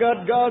one. I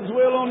got God's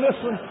will on this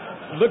one.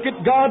 Look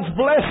at God's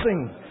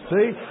blessing.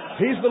 See,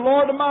 He's the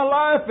Lord of my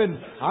life, and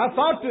I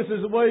thought this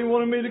is the way He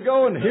wanted me to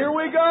go, and here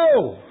we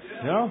go.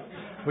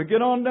 We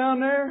get on down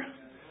there.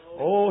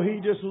 Oh, He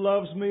just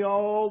loves me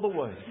all the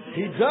way.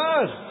 He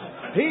does.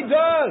 He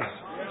does.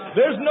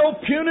 There's no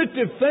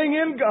punitive thing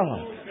in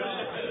God.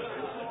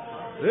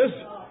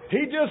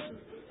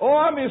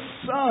 I'm His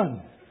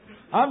son.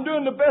 I'm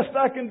doing the best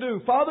I can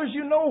do. Fathers,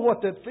 you know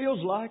what that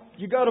feels like.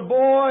 You got a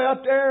boy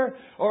out there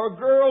or a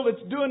girl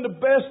that's doing the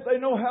best they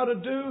know how to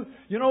do.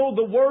 You know,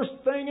 the worst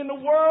thing in the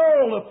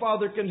world a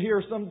father can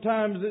hear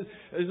sometimes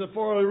is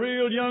for a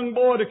real young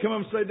boy to come up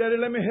and say, Daddy,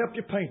 let me help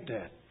you paint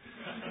that.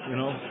 You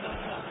know.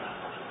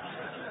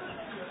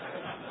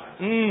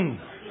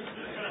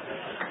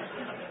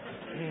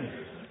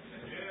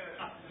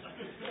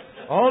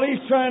 All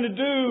he's trying to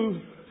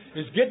do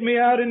is get me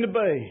out in the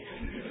bay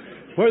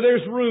where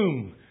there's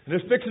room. And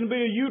there's fixing to be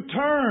a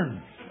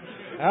U-turn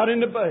out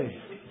in the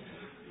bay.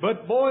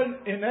 But boy,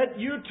 in that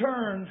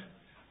U-turn,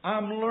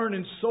 I'm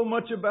learning so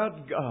much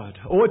about God.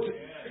 Oh,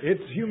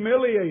 it's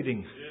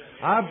humiliating.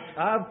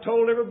 I've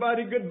told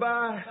everybody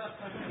goodbye.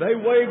 They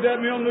waved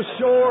at me on the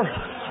shore.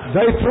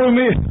 They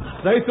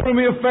threw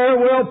me a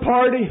farewell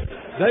party.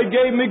 They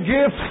gave me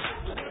gifts.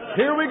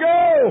 Here we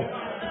go.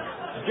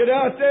 Get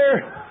out there.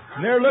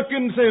 And they're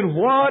looking and saying,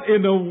 what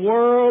in the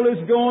world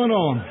is going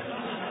on?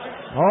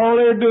 All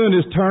they're doing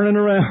is turning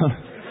around.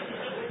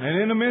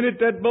 And in a minute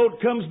that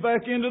boat comes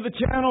back into the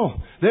channel.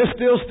 They're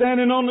still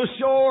standing on the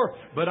shore,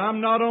 but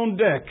I'm not on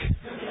deck.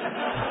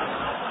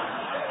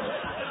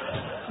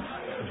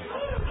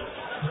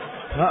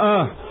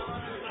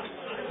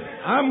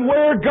 I'm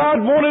where God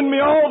wanted me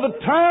all the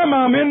time.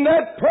 I'm in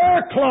that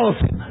prayer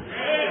closet.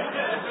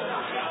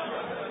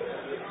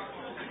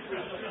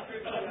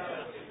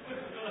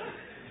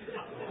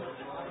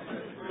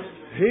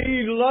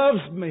 He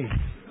loves me.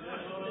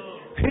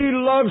 He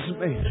loves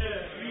me.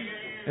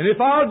 And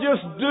if I'll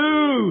just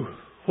do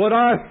what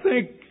I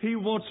think He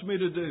wants me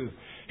to do,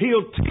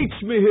 He'll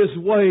teach me His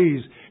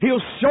ways.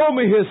 He'll show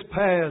me His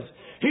paths.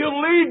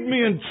 He'll lead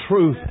me in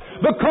truth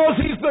because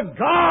He's the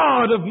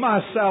God of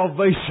my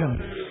salvation.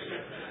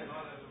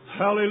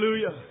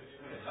 Hallelujah.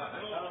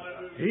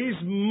 He's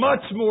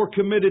much more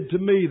committed to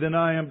me than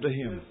I am to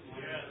Him.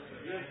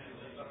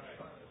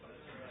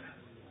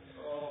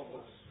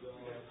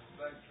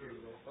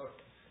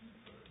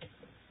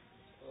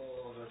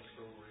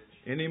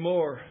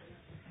 Anymore,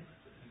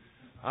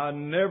 I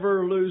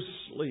never lose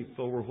sleep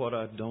over what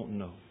I don't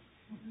know.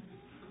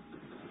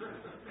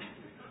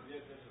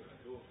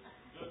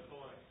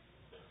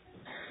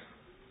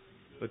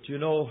 But you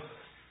know,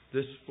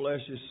 this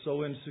flesh is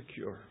so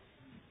insecure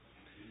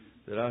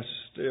that I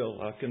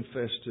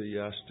confess to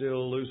you, I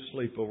still lose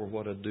sleep over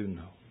what I do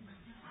know.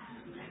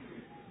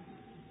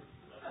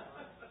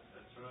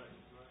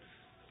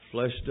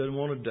 Flesh doesn't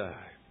want to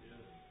die.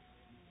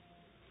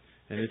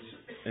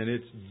 And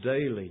it's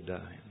daily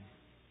dying.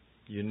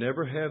 You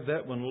never have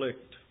that one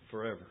licked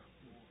forever.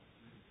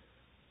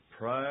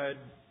 Pride,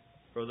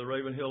 Brother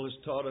Ravenhill has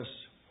taught us,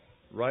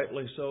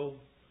 rightly so.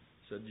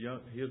 Said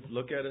he'll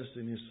look at us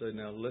and he'll say,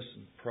 now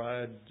listen,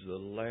 pride's the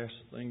last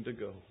thing to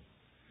go.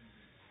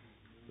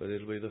 But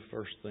it'll be the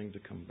first thing to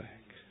come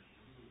back.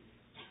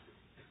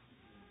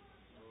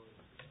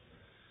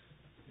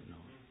 You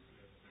know.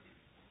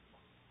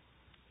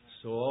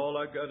 So all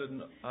I got to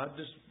know,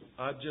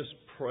 I just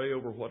pray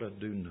over what I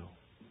do know.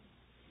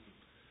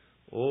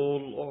 Oh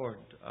Lord,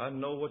 I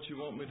know what you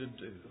want me to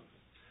do.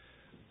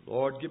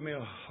 Lord, give me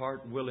a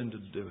heart willing to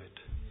do it.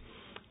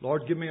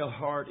 Lord, give me a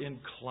heart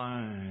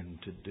inclined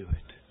to do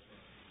it.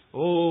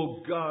 Oh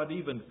God,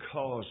 even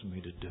cause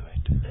me to do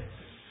it.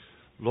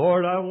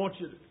 Lord, I want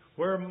you to,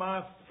 where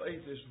my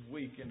faith is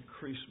weak,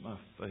 increase my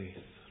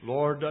faith.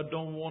 Lord, I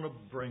don't want to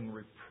bring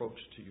reproach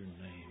to your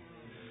name.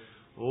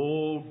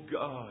 Oh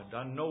God,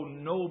 I know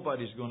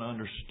nobody's going to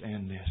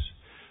understand this.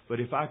 But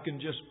if I can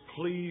just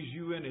please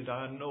you in it,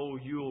 I know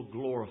you'll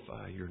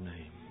glorify your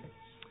name.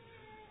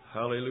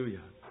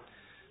 Hallelujah.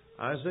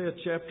 Isaiah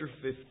chapter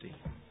 50.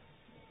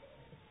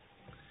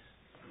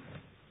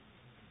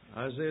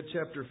 Isaiah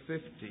chapter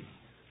 50,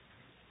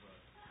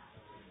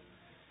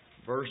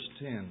 verse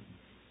 10.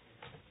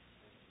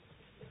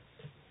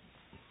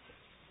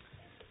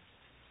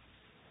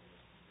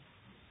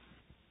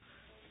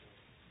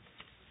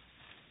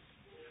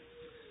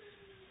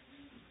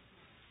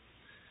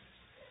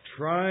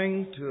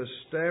 Trying to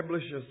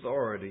establish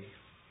authority,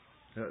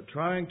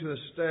 trying to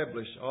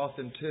establish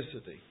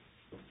authenticity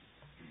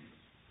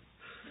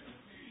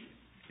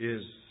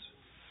is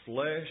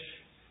flesh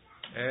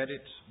at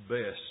its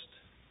best.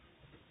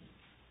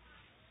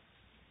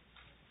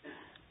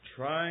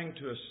 Trying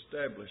to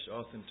establish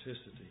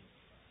authenticity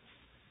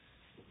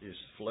is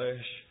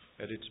flesh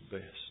at its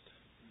best.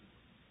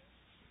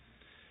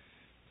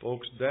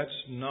 Folks, that's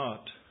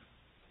not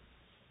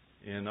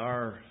in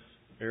our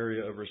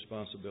area of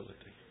responsibility.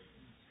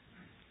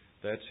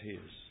 That's His.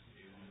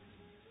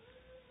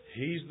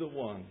 He's the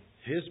one.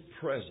 His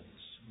presence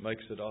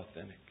makes it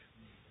authentic.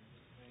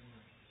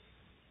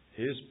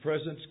 His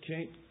presence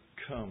can't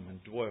come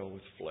and dwell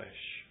with flesh.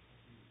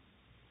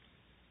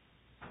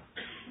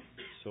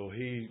 So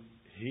He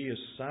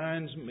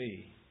assigns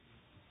me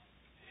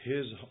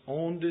His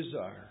own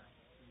desire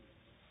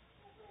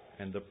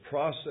And the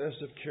process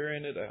of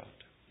carrying it out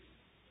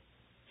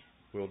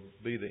will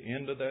be the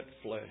end of that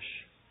flesh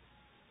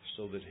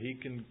so that He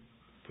can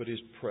put His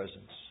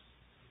presence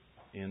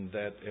in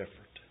that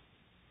effort.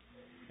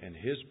 And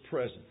His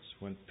presence,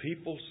 when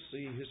people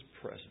see His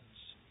presence,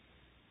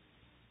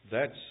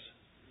 that's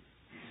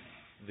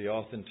the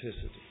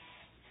authenticity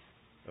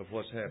of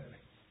what's happening.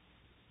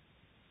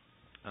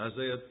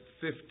 Isaiah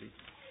 50,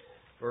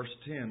 verse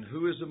 10.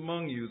 Who is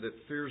among you that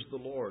fears the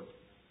Lord,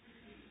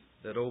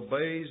 that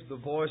obeys the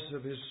voice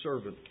of His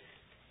servant,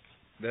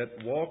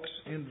 that walketh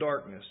in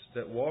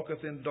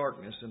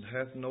darkness and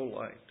hath no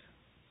light?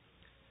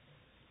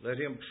 Let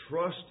him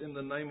trust in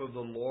the name of the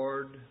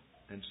Lord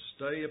and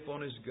stay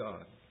upon his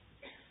God.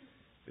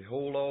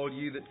 Behold, all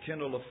ye that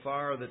kindle a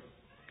fire,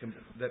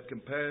 that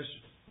compass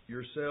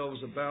yourselves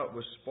about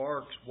with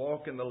sparks,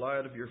 walk in the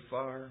light of your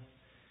fire,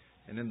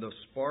 and in the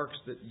sparks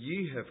that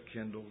ye have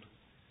kindled.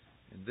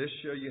 And this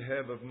shall ye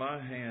have of my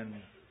hand,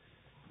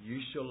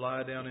 ye shall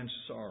lie down in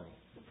sorrow.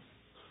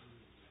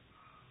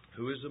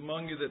 Who is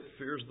among you that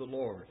fears the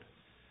Lord?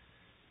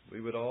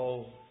 We would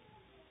all,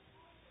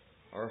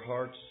 our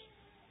hearts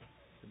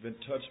have been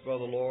touched by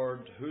the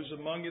Lord. Who's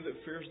among you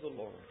that fears the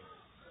Lord?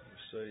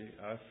 We say,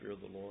 I fear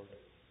the Lord.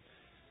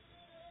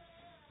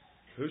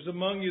 Who's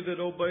among you that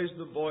obeys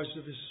the voice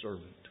of His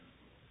servant?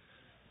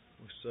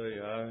 We say,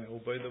 I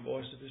obey the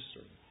voice of His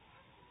servant.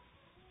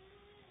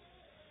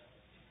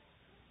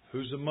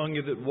 Who's among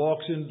you that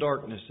walks in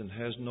darkness and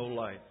has no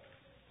light,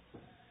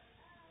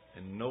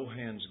 and no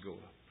hands go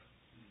up?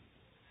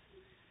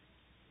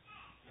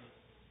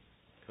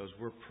 Because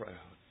we're proud.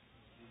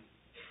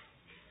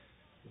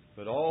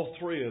 But all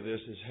three of this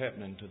is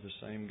happening to the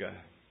same guy.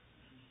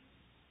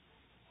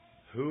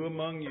 Who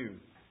among you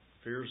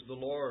fears the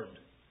Lord,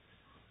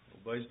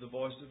 obeys the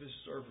voice of His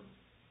servant,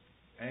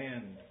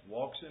 and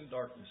walks in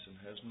darkness and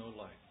has no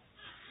light?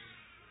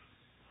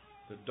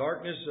 The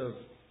darkness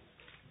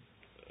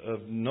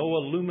of no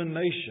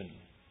illumination,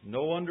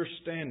 no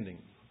understanding,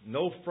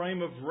 no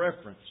frame of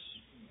reference.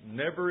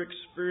 Never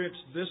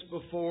experienced this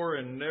before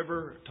and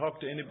never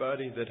talked to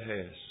anybody that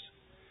has.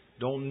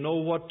 Don't know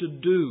what to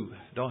do.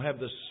 Don't have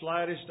the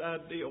slightest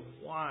idea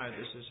why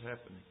this is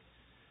happening.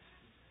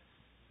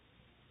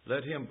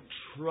 Let him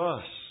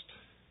trust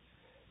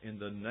in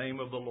the name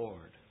of the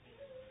Lord.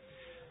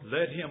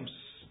 Let him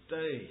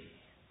stay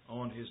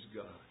on his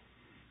God.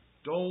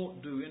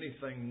 Don't do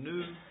anything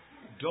new.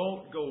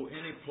 Don't go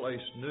any place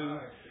new.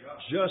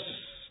 Just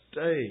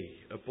stay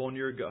upon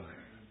your God.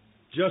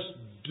 Just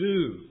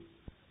do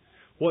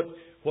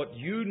what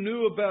you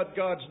knew about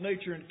God's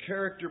nature and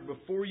character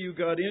before you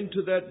got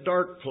into that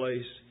dark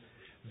place.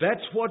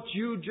 That's what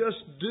you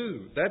just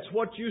do. That's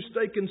what you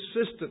stay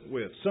consistent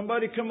with.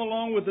 Somebody come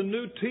along with a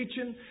new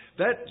teaching,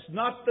 that's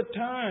not the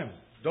time.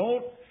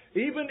 Don't,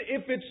 even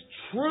if it's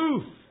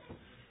truth,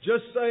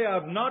 just say,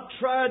 I've not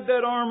tried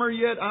that armor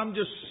yet. I'm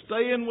just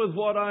staying with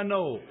what I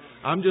know.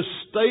 I'm just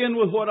staying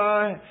with what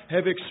I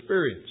have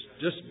experienced.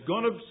 Just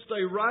going to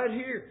stay right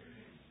here.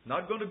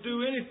 Not going to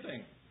do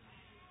anything.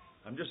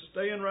 I'm just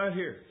staying right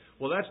here.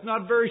 Well, that's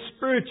not very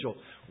spiritual.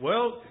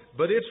 Well,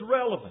 but it's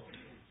relevant.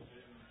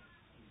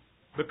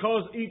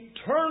 Because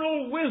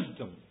eternal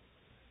wisdom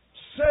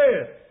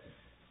said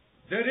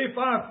that if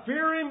I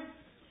fear Him,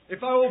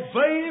 if I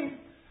obey Him,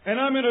 and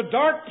I'm in a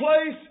dark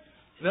place,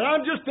 that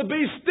I'm just to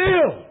be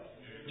still.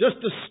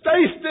 Just to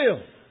stay still.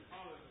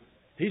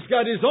 He's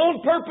got His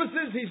own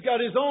purposes. He's got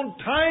His own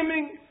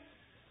timing.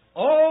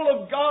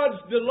 All of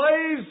God's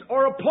delays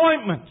are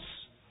appointments.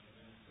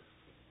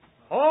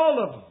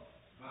 All of them.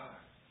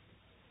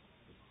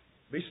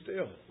 Be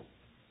still.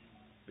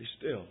 Be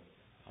still.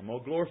 I'm going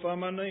to glorify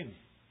my name.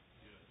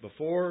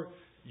 Before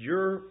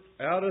you're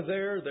out of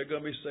there, they're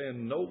going to be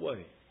saying, no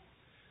way.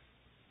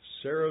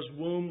 Sarah's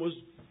womb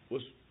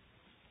was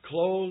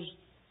closed.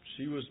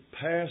 She was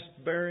past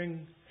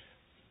bearing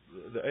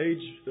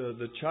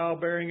the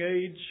childbearing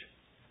age.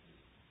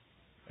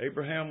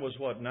 Abraham was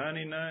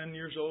 99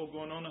 years old,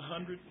 going on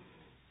 100?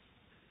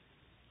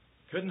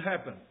 Couldn't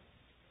happen.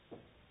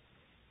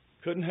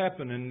 Couldn't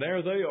happen. And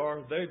there they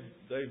are.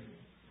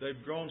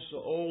 They've grown so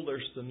old,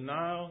 they're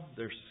senile,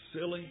 they're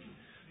silly,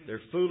 they're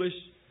foolish.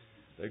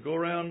 They go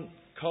around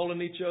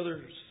calling each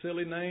other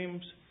silly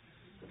names.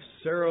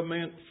 Sarah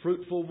meant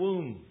fruitful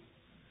womb.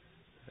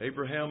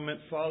 Abraham meant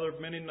father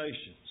of many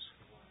nations.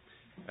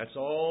 That's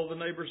all the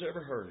neighbors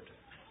ever heard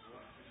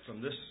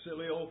from this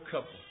silly old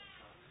couple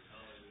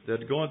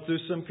that are going through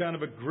some kind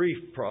of a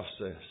grief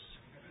process,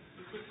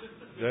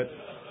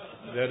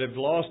 that have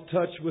lost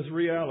touch with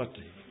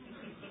reality.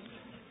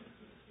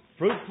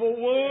 Fruitful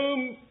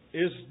womb.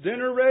 Is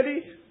dinner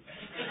ready?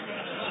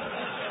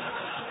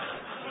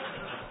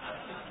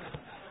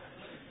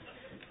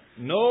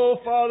 No,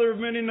 father of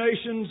many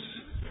nations,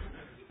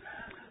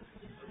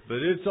 but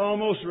it's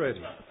almost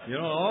ready. You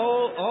know,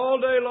 all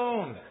day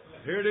long.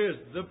 Here it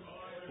is.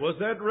 Was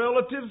that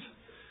relative?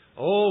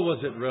 Oh,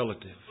 was it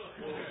relative?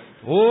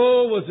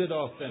 Oh, was it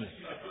authentic?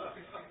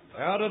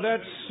 Out of that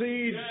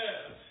seed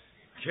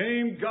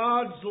came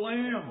God's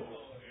Lamb.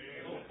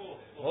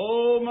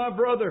 Oh, my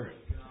brother.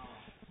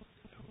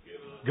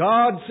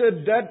 God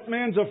said, that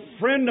man's a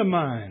friend of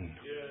mine.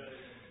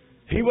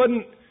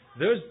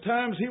 There's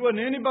times he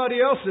wasn't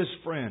anybody else's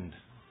friend,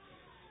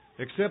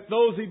 except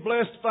those he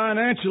blessed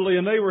financially,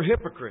 and they were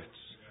hypocrites.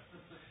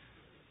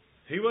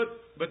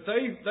 But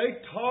they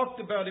talked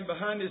about him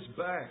behind his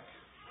back.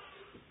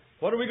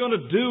 What are we going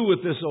to do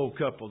with this old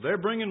couple? They're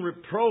bringing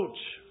reproach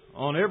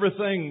on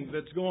everything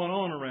that's going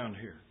on around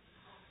here.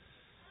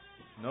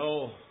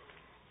 No,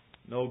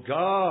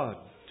 God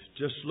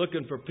just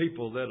looking for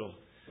people that'll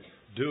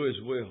do His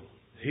will.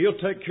 He'll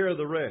take care of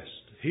the rest.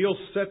 He'll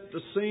set the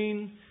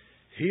scene.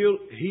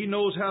 He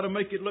knows how to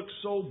make it look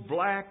so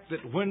black that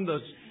when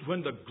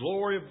the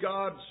glory of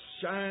God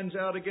shines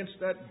out against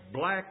that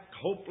black,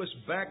 hopeless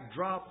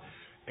backdrop,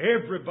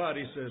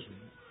 everybody says,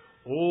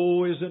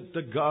 "Oh, isn't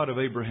the God of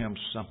Abraham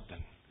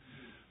something?"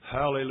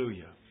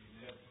 Hallelujah.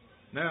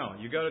 Now,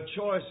 you got a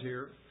choice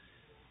here.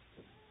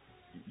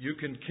 You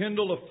can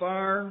kindle a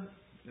fire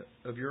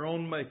of your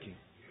own making.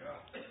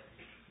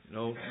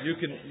 You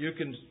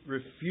can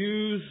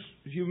refuse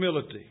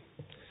humility.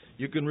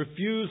 You can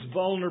refuse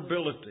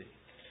vulnerability.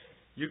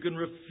 You can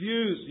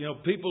refuse,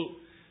 people,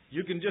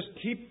 you can just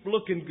keep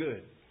looking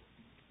good.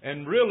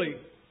 And really,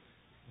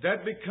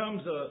 that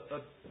becomes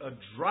a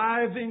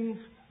driving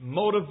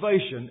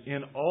motivation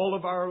in all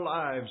of our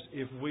lives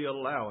if we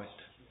allow it.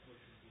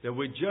 That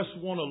we just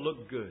want to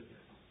look good.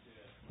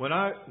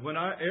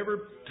 Every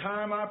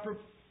time I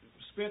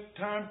spent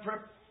time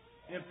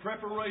in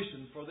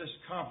preparation for this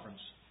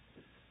conference,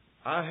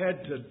 I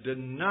had to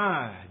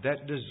deny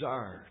that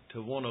desire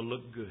to want to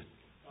look good.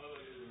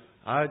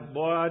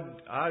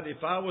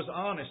 If I was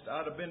honest,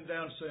 I'd have been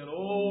down saying,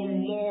 "Oh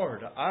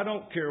Lord, I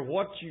don't care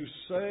what you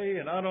say,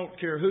 and I don't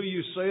care who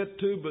you say it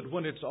to, but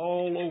when it's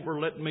all over,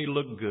 let me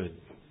look good."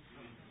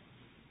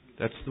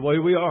 That's the way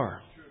we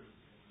are.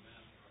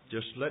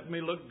 Just let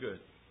me look good.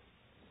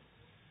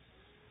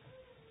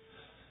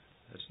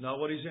 That's not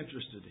what He's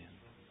interested in.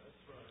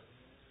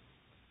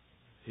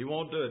 He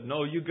won't do it.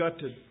 No, you got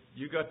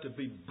to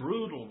be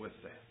brutal with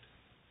that.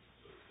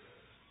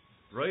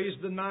 Raise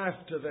the knife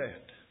to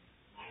that.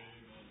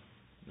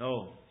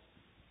 No,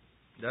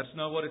 that's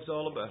not what it's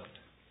all about.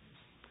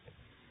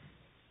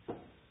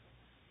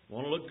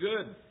 Want to look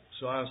good,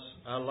 so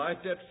I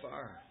light that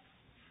fire.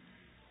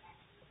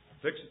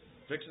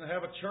 Fixing to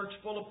have a church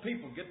full of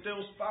people. Get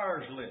those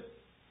fires lit.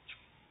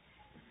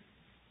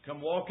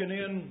 Come walking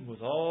in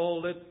with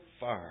all that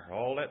fire,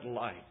 all that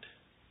light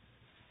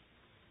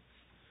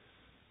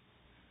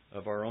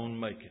of our own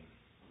making.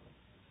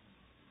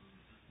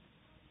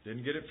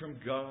 Didn't get it from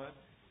God.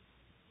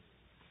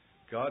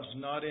 God's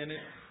not in it,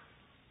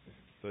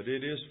 but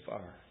it is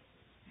fire.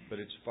 But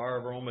it's fire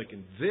of our own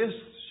making. This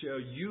shall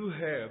you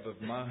have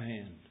of my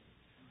hand.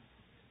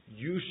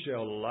 You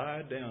shall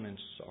lie down in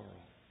sorrow.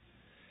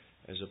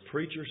 As a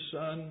preacher's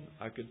son,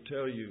 I could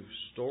tell you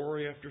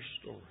story after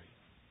story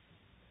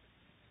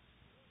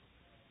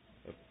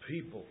of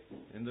people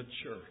in the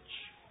church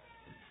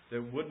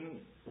that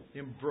wouldn't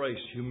embrace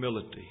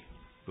humility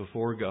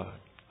before God.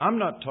 I'm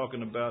not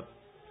talking about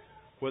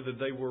whether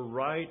they were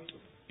right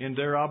in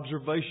their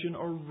observation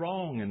or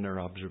wrong in their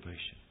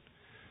observation.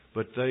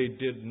 But they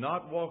did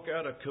not walk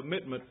out a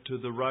commitment to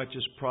the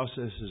righteous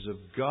processes of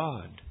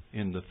God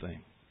in the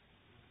thing.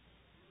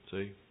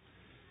 See?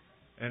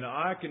 And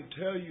I can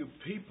tell you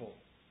people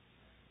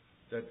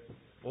that,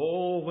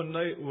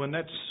 when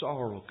that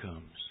sorrow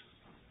comes,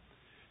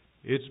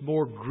 it's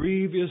more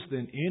grievous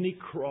than any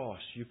cross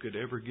you could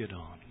ever get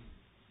on.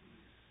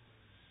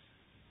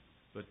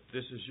 But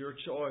this is your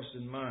choice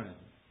and mine.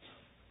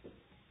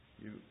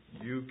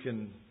 You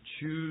can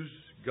choose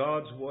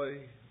God's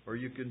way or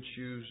you can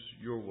choose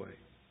your way.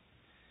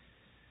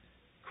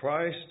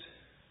 Christ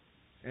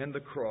and the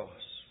cross.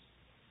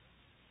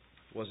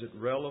 Was it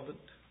relevant?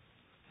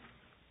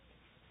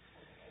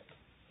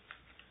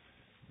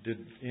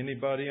 Did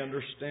anybody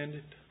understand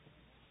it?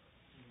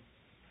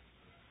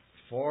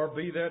 Far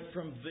be that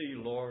from thee,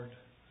 Lord,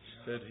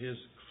 said his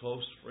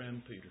close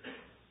friend Peter.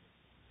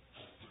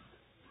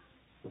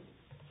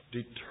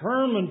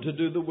 Determined to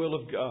do the will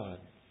of God.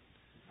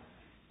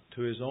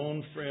 To his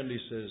own friend he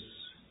says,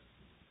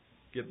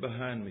 "Get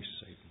behind me,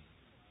 Satan.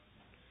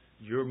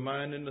 You're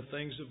minding the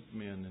things of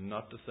men and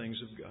not the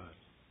things of God."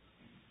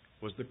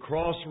 Was the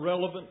cross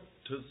relevant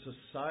to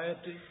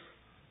society,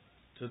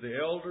 to the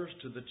elders,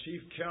 to the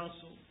chief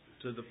council,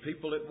 to the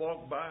people that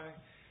walked by?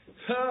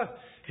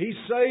 He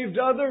saved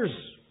others.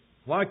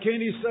 Why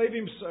can't he save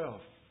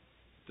himself?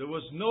 There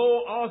was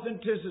no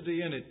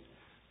authenticity in it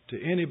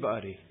to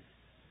anybody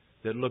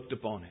that looked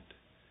upon it.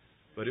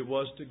 But it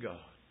was to God.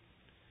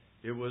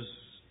 It was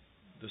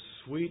the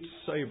sweet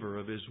savor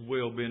of His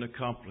will being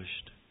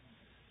accomplished.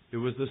 It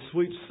was the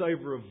sweet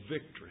savor of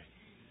victory.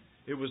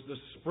 It was the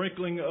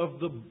sprinkling of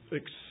the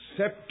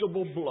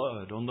acceptable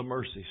blood on the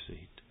mercy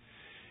seat.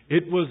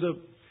 It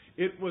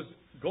was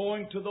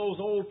going to those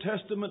Old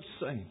Testament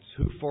saints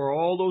who for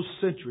all those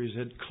centuries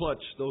had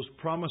clutched those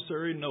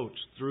promissory notes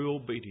through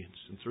obedience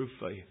and through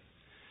faith.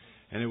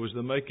 And it was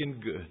the making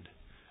good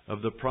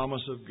of the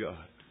promise of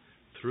God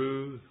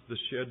through the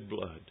shed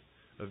blood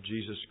of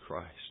Jesus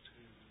Christ.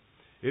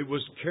 It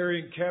was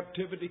carrying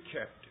captivity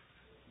captive.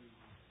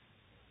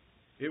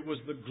 It was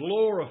the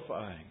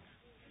glorifying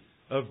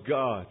of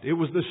God. It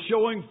was the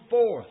showing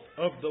forth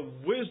of the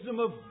wisdom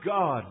of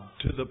God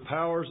to the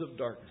powers of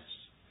darkness.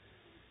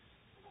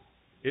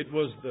 It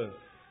was the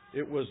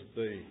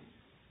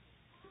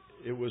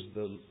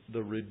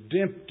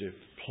redemptive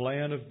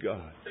plan of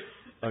God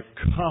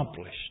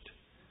accomplished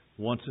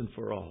once and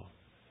for all.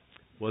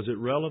 Was it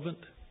relevant?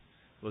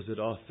 Was it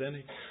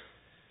authentic?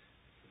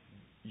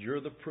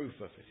 You're the proof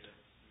of it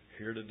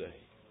here today.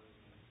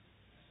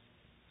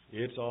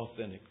 It's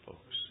authentic, folks.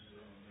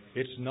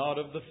 It's not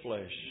of the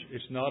flesh.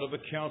 It's not of a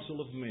counsel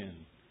of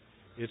men.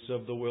 It's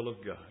of the will of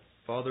God.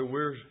 Father,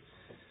 we're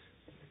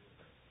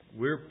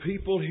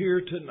people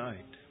here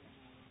tonight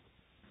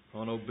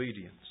on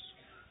obedience.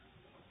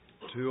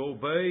 To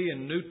obey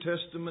in New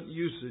Testament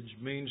usage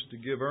means to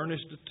give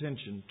earnest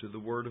attention to the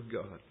Word of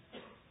God,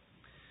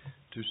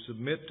 to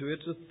submit to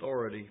its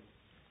authority,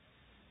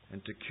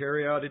 and to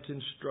carry out its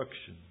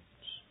instructions.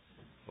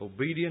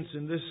 Obedience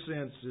in this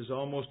sense is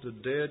almost a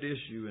dead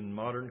issue in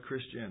modern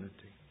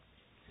Christianity.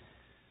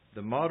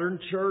 The modern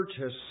church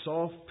has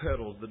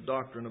soft-pedaled the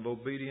doctrine of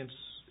obedience,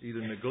 either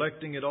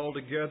neglecting it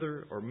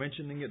altogether or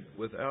mentioning it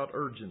without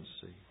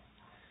urgency.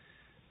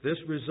 This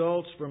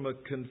results from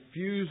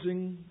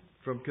confusing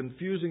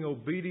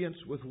obedience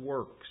with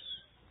works.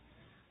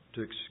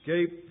 To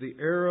escape the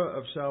era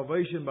of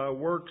salvation by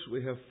works,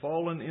 we have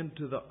fallen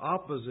into the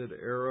opposite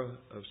era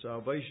of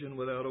salvation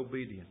without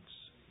obedience.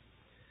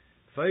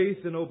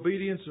 Faith and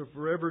obedience are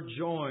forever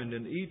joined,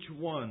 and each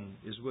one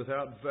is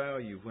without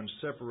value when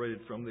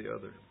separated from the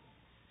other.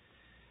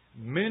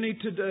 Many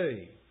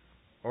today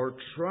are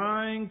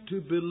trying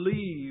to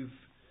believe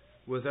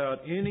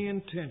without any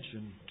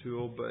intention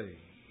to obey.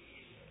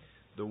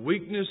 The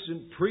weakness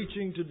in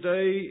preaching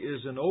today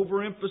is an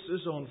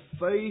overemphasis on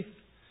faith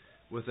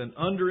with an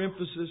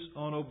underemphasis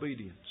on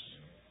obedience.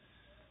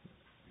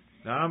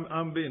 Now,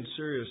 I'm being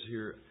serious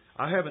here.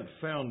 I haven't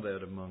found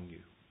that among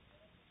you.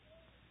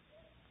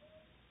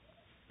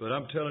 But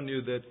I'm telling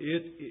you that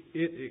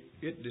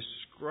it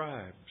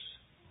describes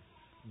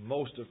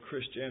most of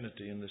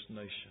Christianity in this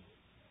nation.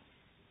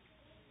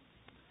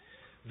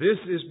 This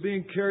is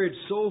being carried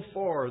so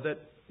far that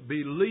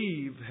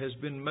believe has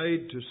been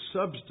made to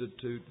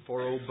substitute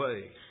for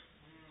obey.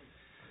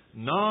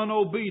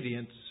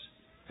 Non-obedience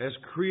has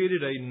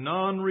created a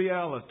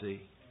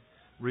non-reality,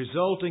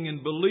 resulting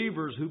in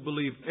believers who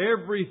believe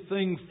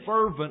everything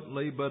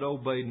fervently but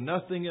obey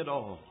nothing at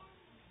all.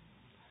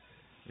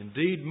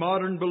 Indeed,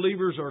 modern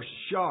believers are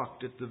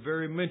shocked at the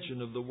very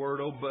mention of the word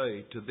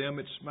obey. To them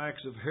it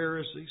smacks of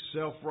heresy,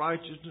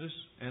 self-righteousness,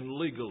 and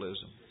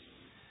legalism.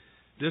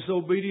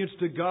 Disobedience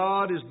to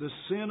God is the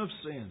sin of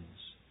sins.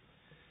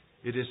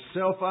 It is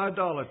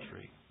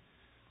self-idolatry.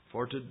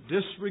 For to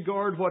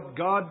disregard what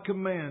God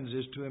commands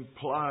is to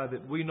imply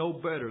that we know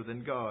better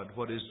than God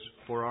what is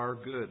for our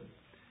good,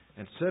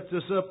 and sets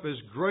us up as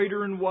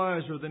greater and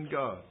wiser than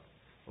God.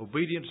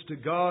 Obedience to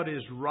God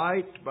is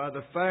right by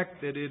the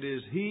fact that it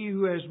is He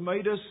who has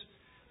made us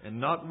and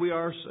not we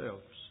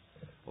ourselves.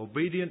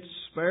 Obedience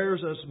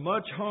spares us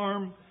much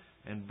harm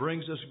and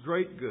brings us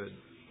great good,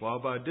 while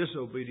by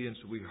disobedience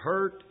we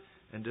hurt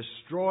and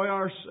destroy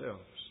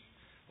ourselves.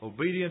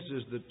 Obedience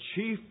is the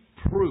chief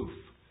proof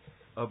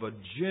of a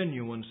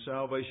genuine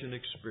salvation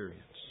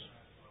experience.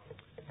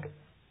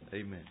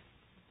 Amen.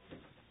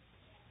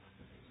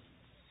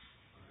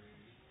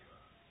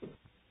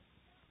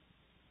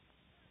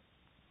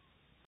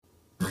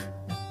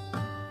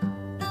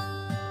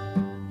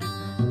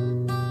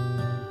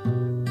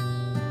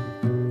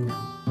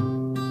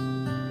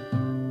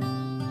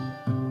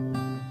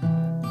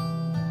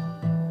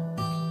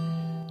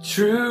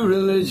 True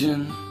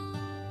religion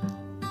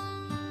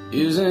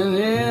isn't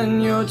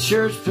in your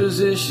church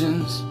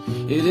positions.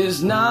 It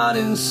is not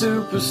in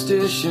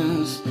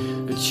superstitions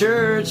or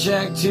church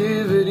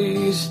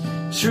activities.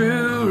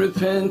 True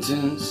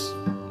repentance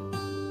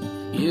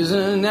is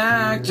an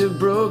act of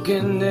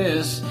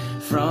brokenness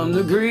from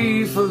the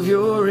grief of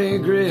your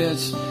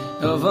regrets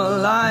of a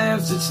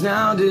life that's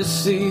now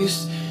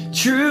deceased.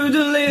 True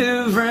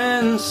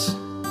deliverance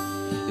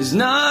is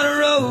not a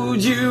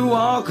road you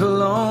walk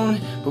alone,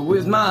 but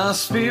with my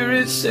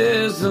spirit,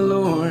 says the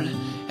Lord,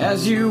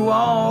 as you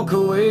walk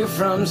away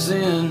from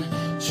sin.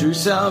 True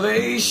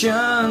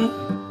salvation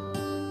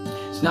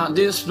is not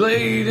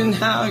displayed in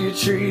how you're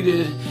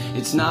treated.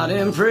 It's not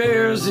in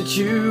prayers that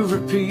you've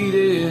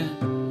repeated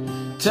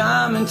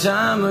time and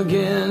time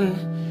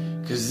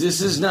again. 'Cause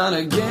this is not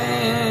a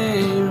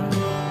game,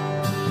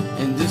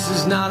 and this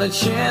is not a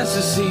chance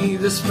to see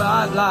the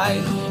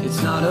spotlight.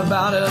 It's not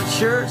about a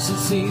church that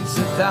seats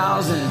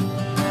 1,000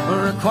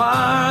 or a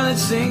choir that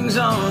sings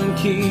on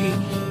key.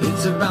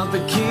 It's about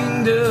the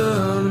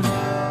kingdom.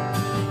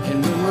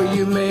 And when will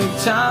you make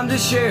time to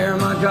share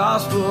my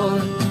gospel?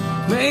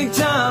 Make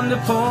time to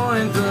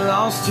point the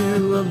lost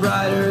to a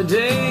brighter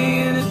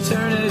day in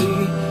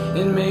eternity,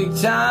 and make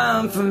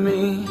time for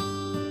me.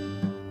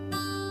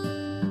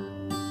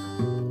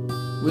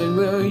 When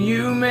will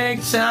you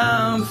make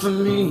time for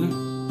me?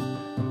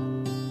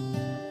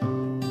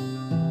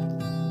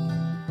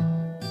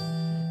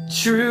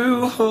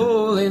 True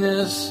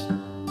holiness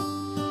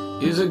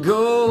is a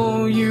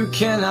goal you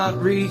cannot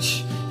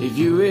reach if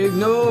you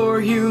ignore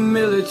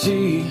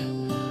humility.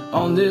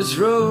 On this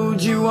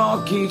road you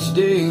walk each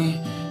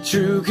day.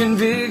 True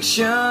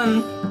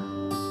conviction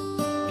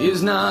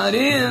is not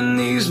in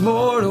these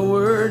mortal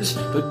words,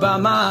 but by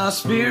my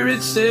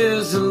spirit,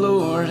 says the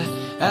Lord,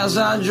 as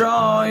I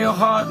draw your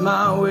heart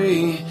my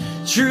way.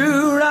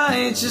 True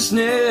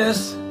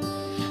righteousness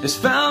has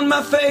found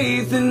my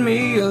faith in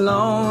me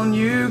alone.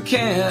 You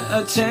can't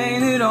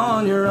attain it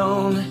on your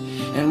own,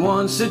 and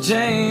once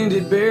attained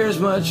it bears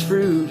much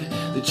fruit.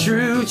 The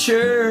true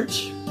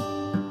church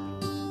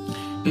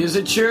is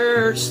a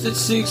church that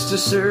seeks to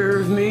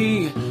serve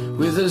me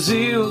with a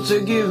zeal to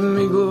give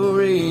me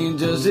glory.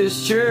 Does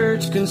this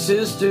church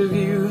consist of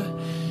you?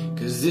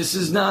 'Cause this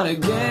is not a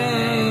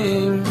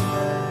game,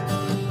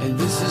 and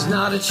this is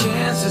not a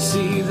chance to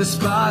see the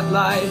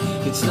spotlight.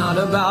 It's not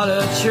about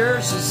a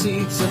church that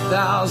seats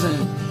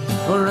 1,000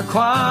 or a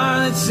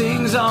choir that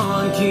sings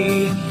on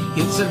key.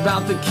 It's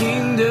about the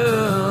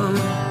kingdom.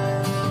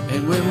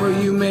 And when will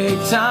you make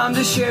time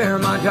to share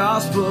my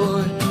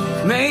gospel?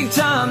 Make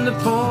time to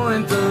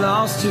point the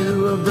lost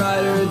to a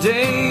brighter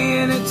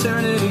day in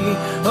eternity.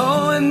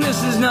 Oh, and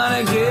this is not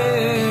a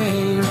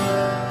game,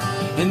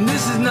 and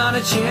this is not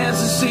a chance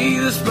to see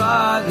the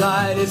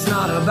spotlight. It's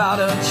not about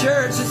a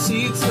church that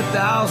seats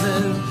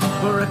 1,000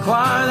 or a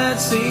choir that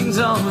sings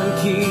on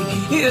key.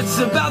 It's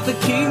about the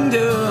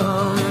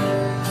kingdom.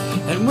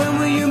 And when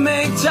will you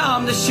make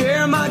time to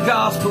share my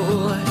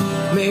gospel?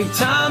 Make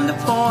time to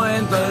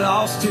point the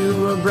lost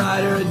to a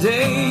brighter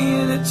day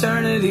in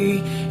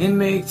eternity, and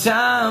make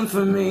time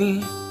for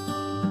me.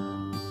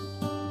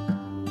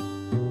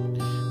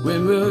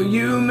 When will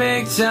you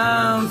make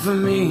time for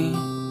me?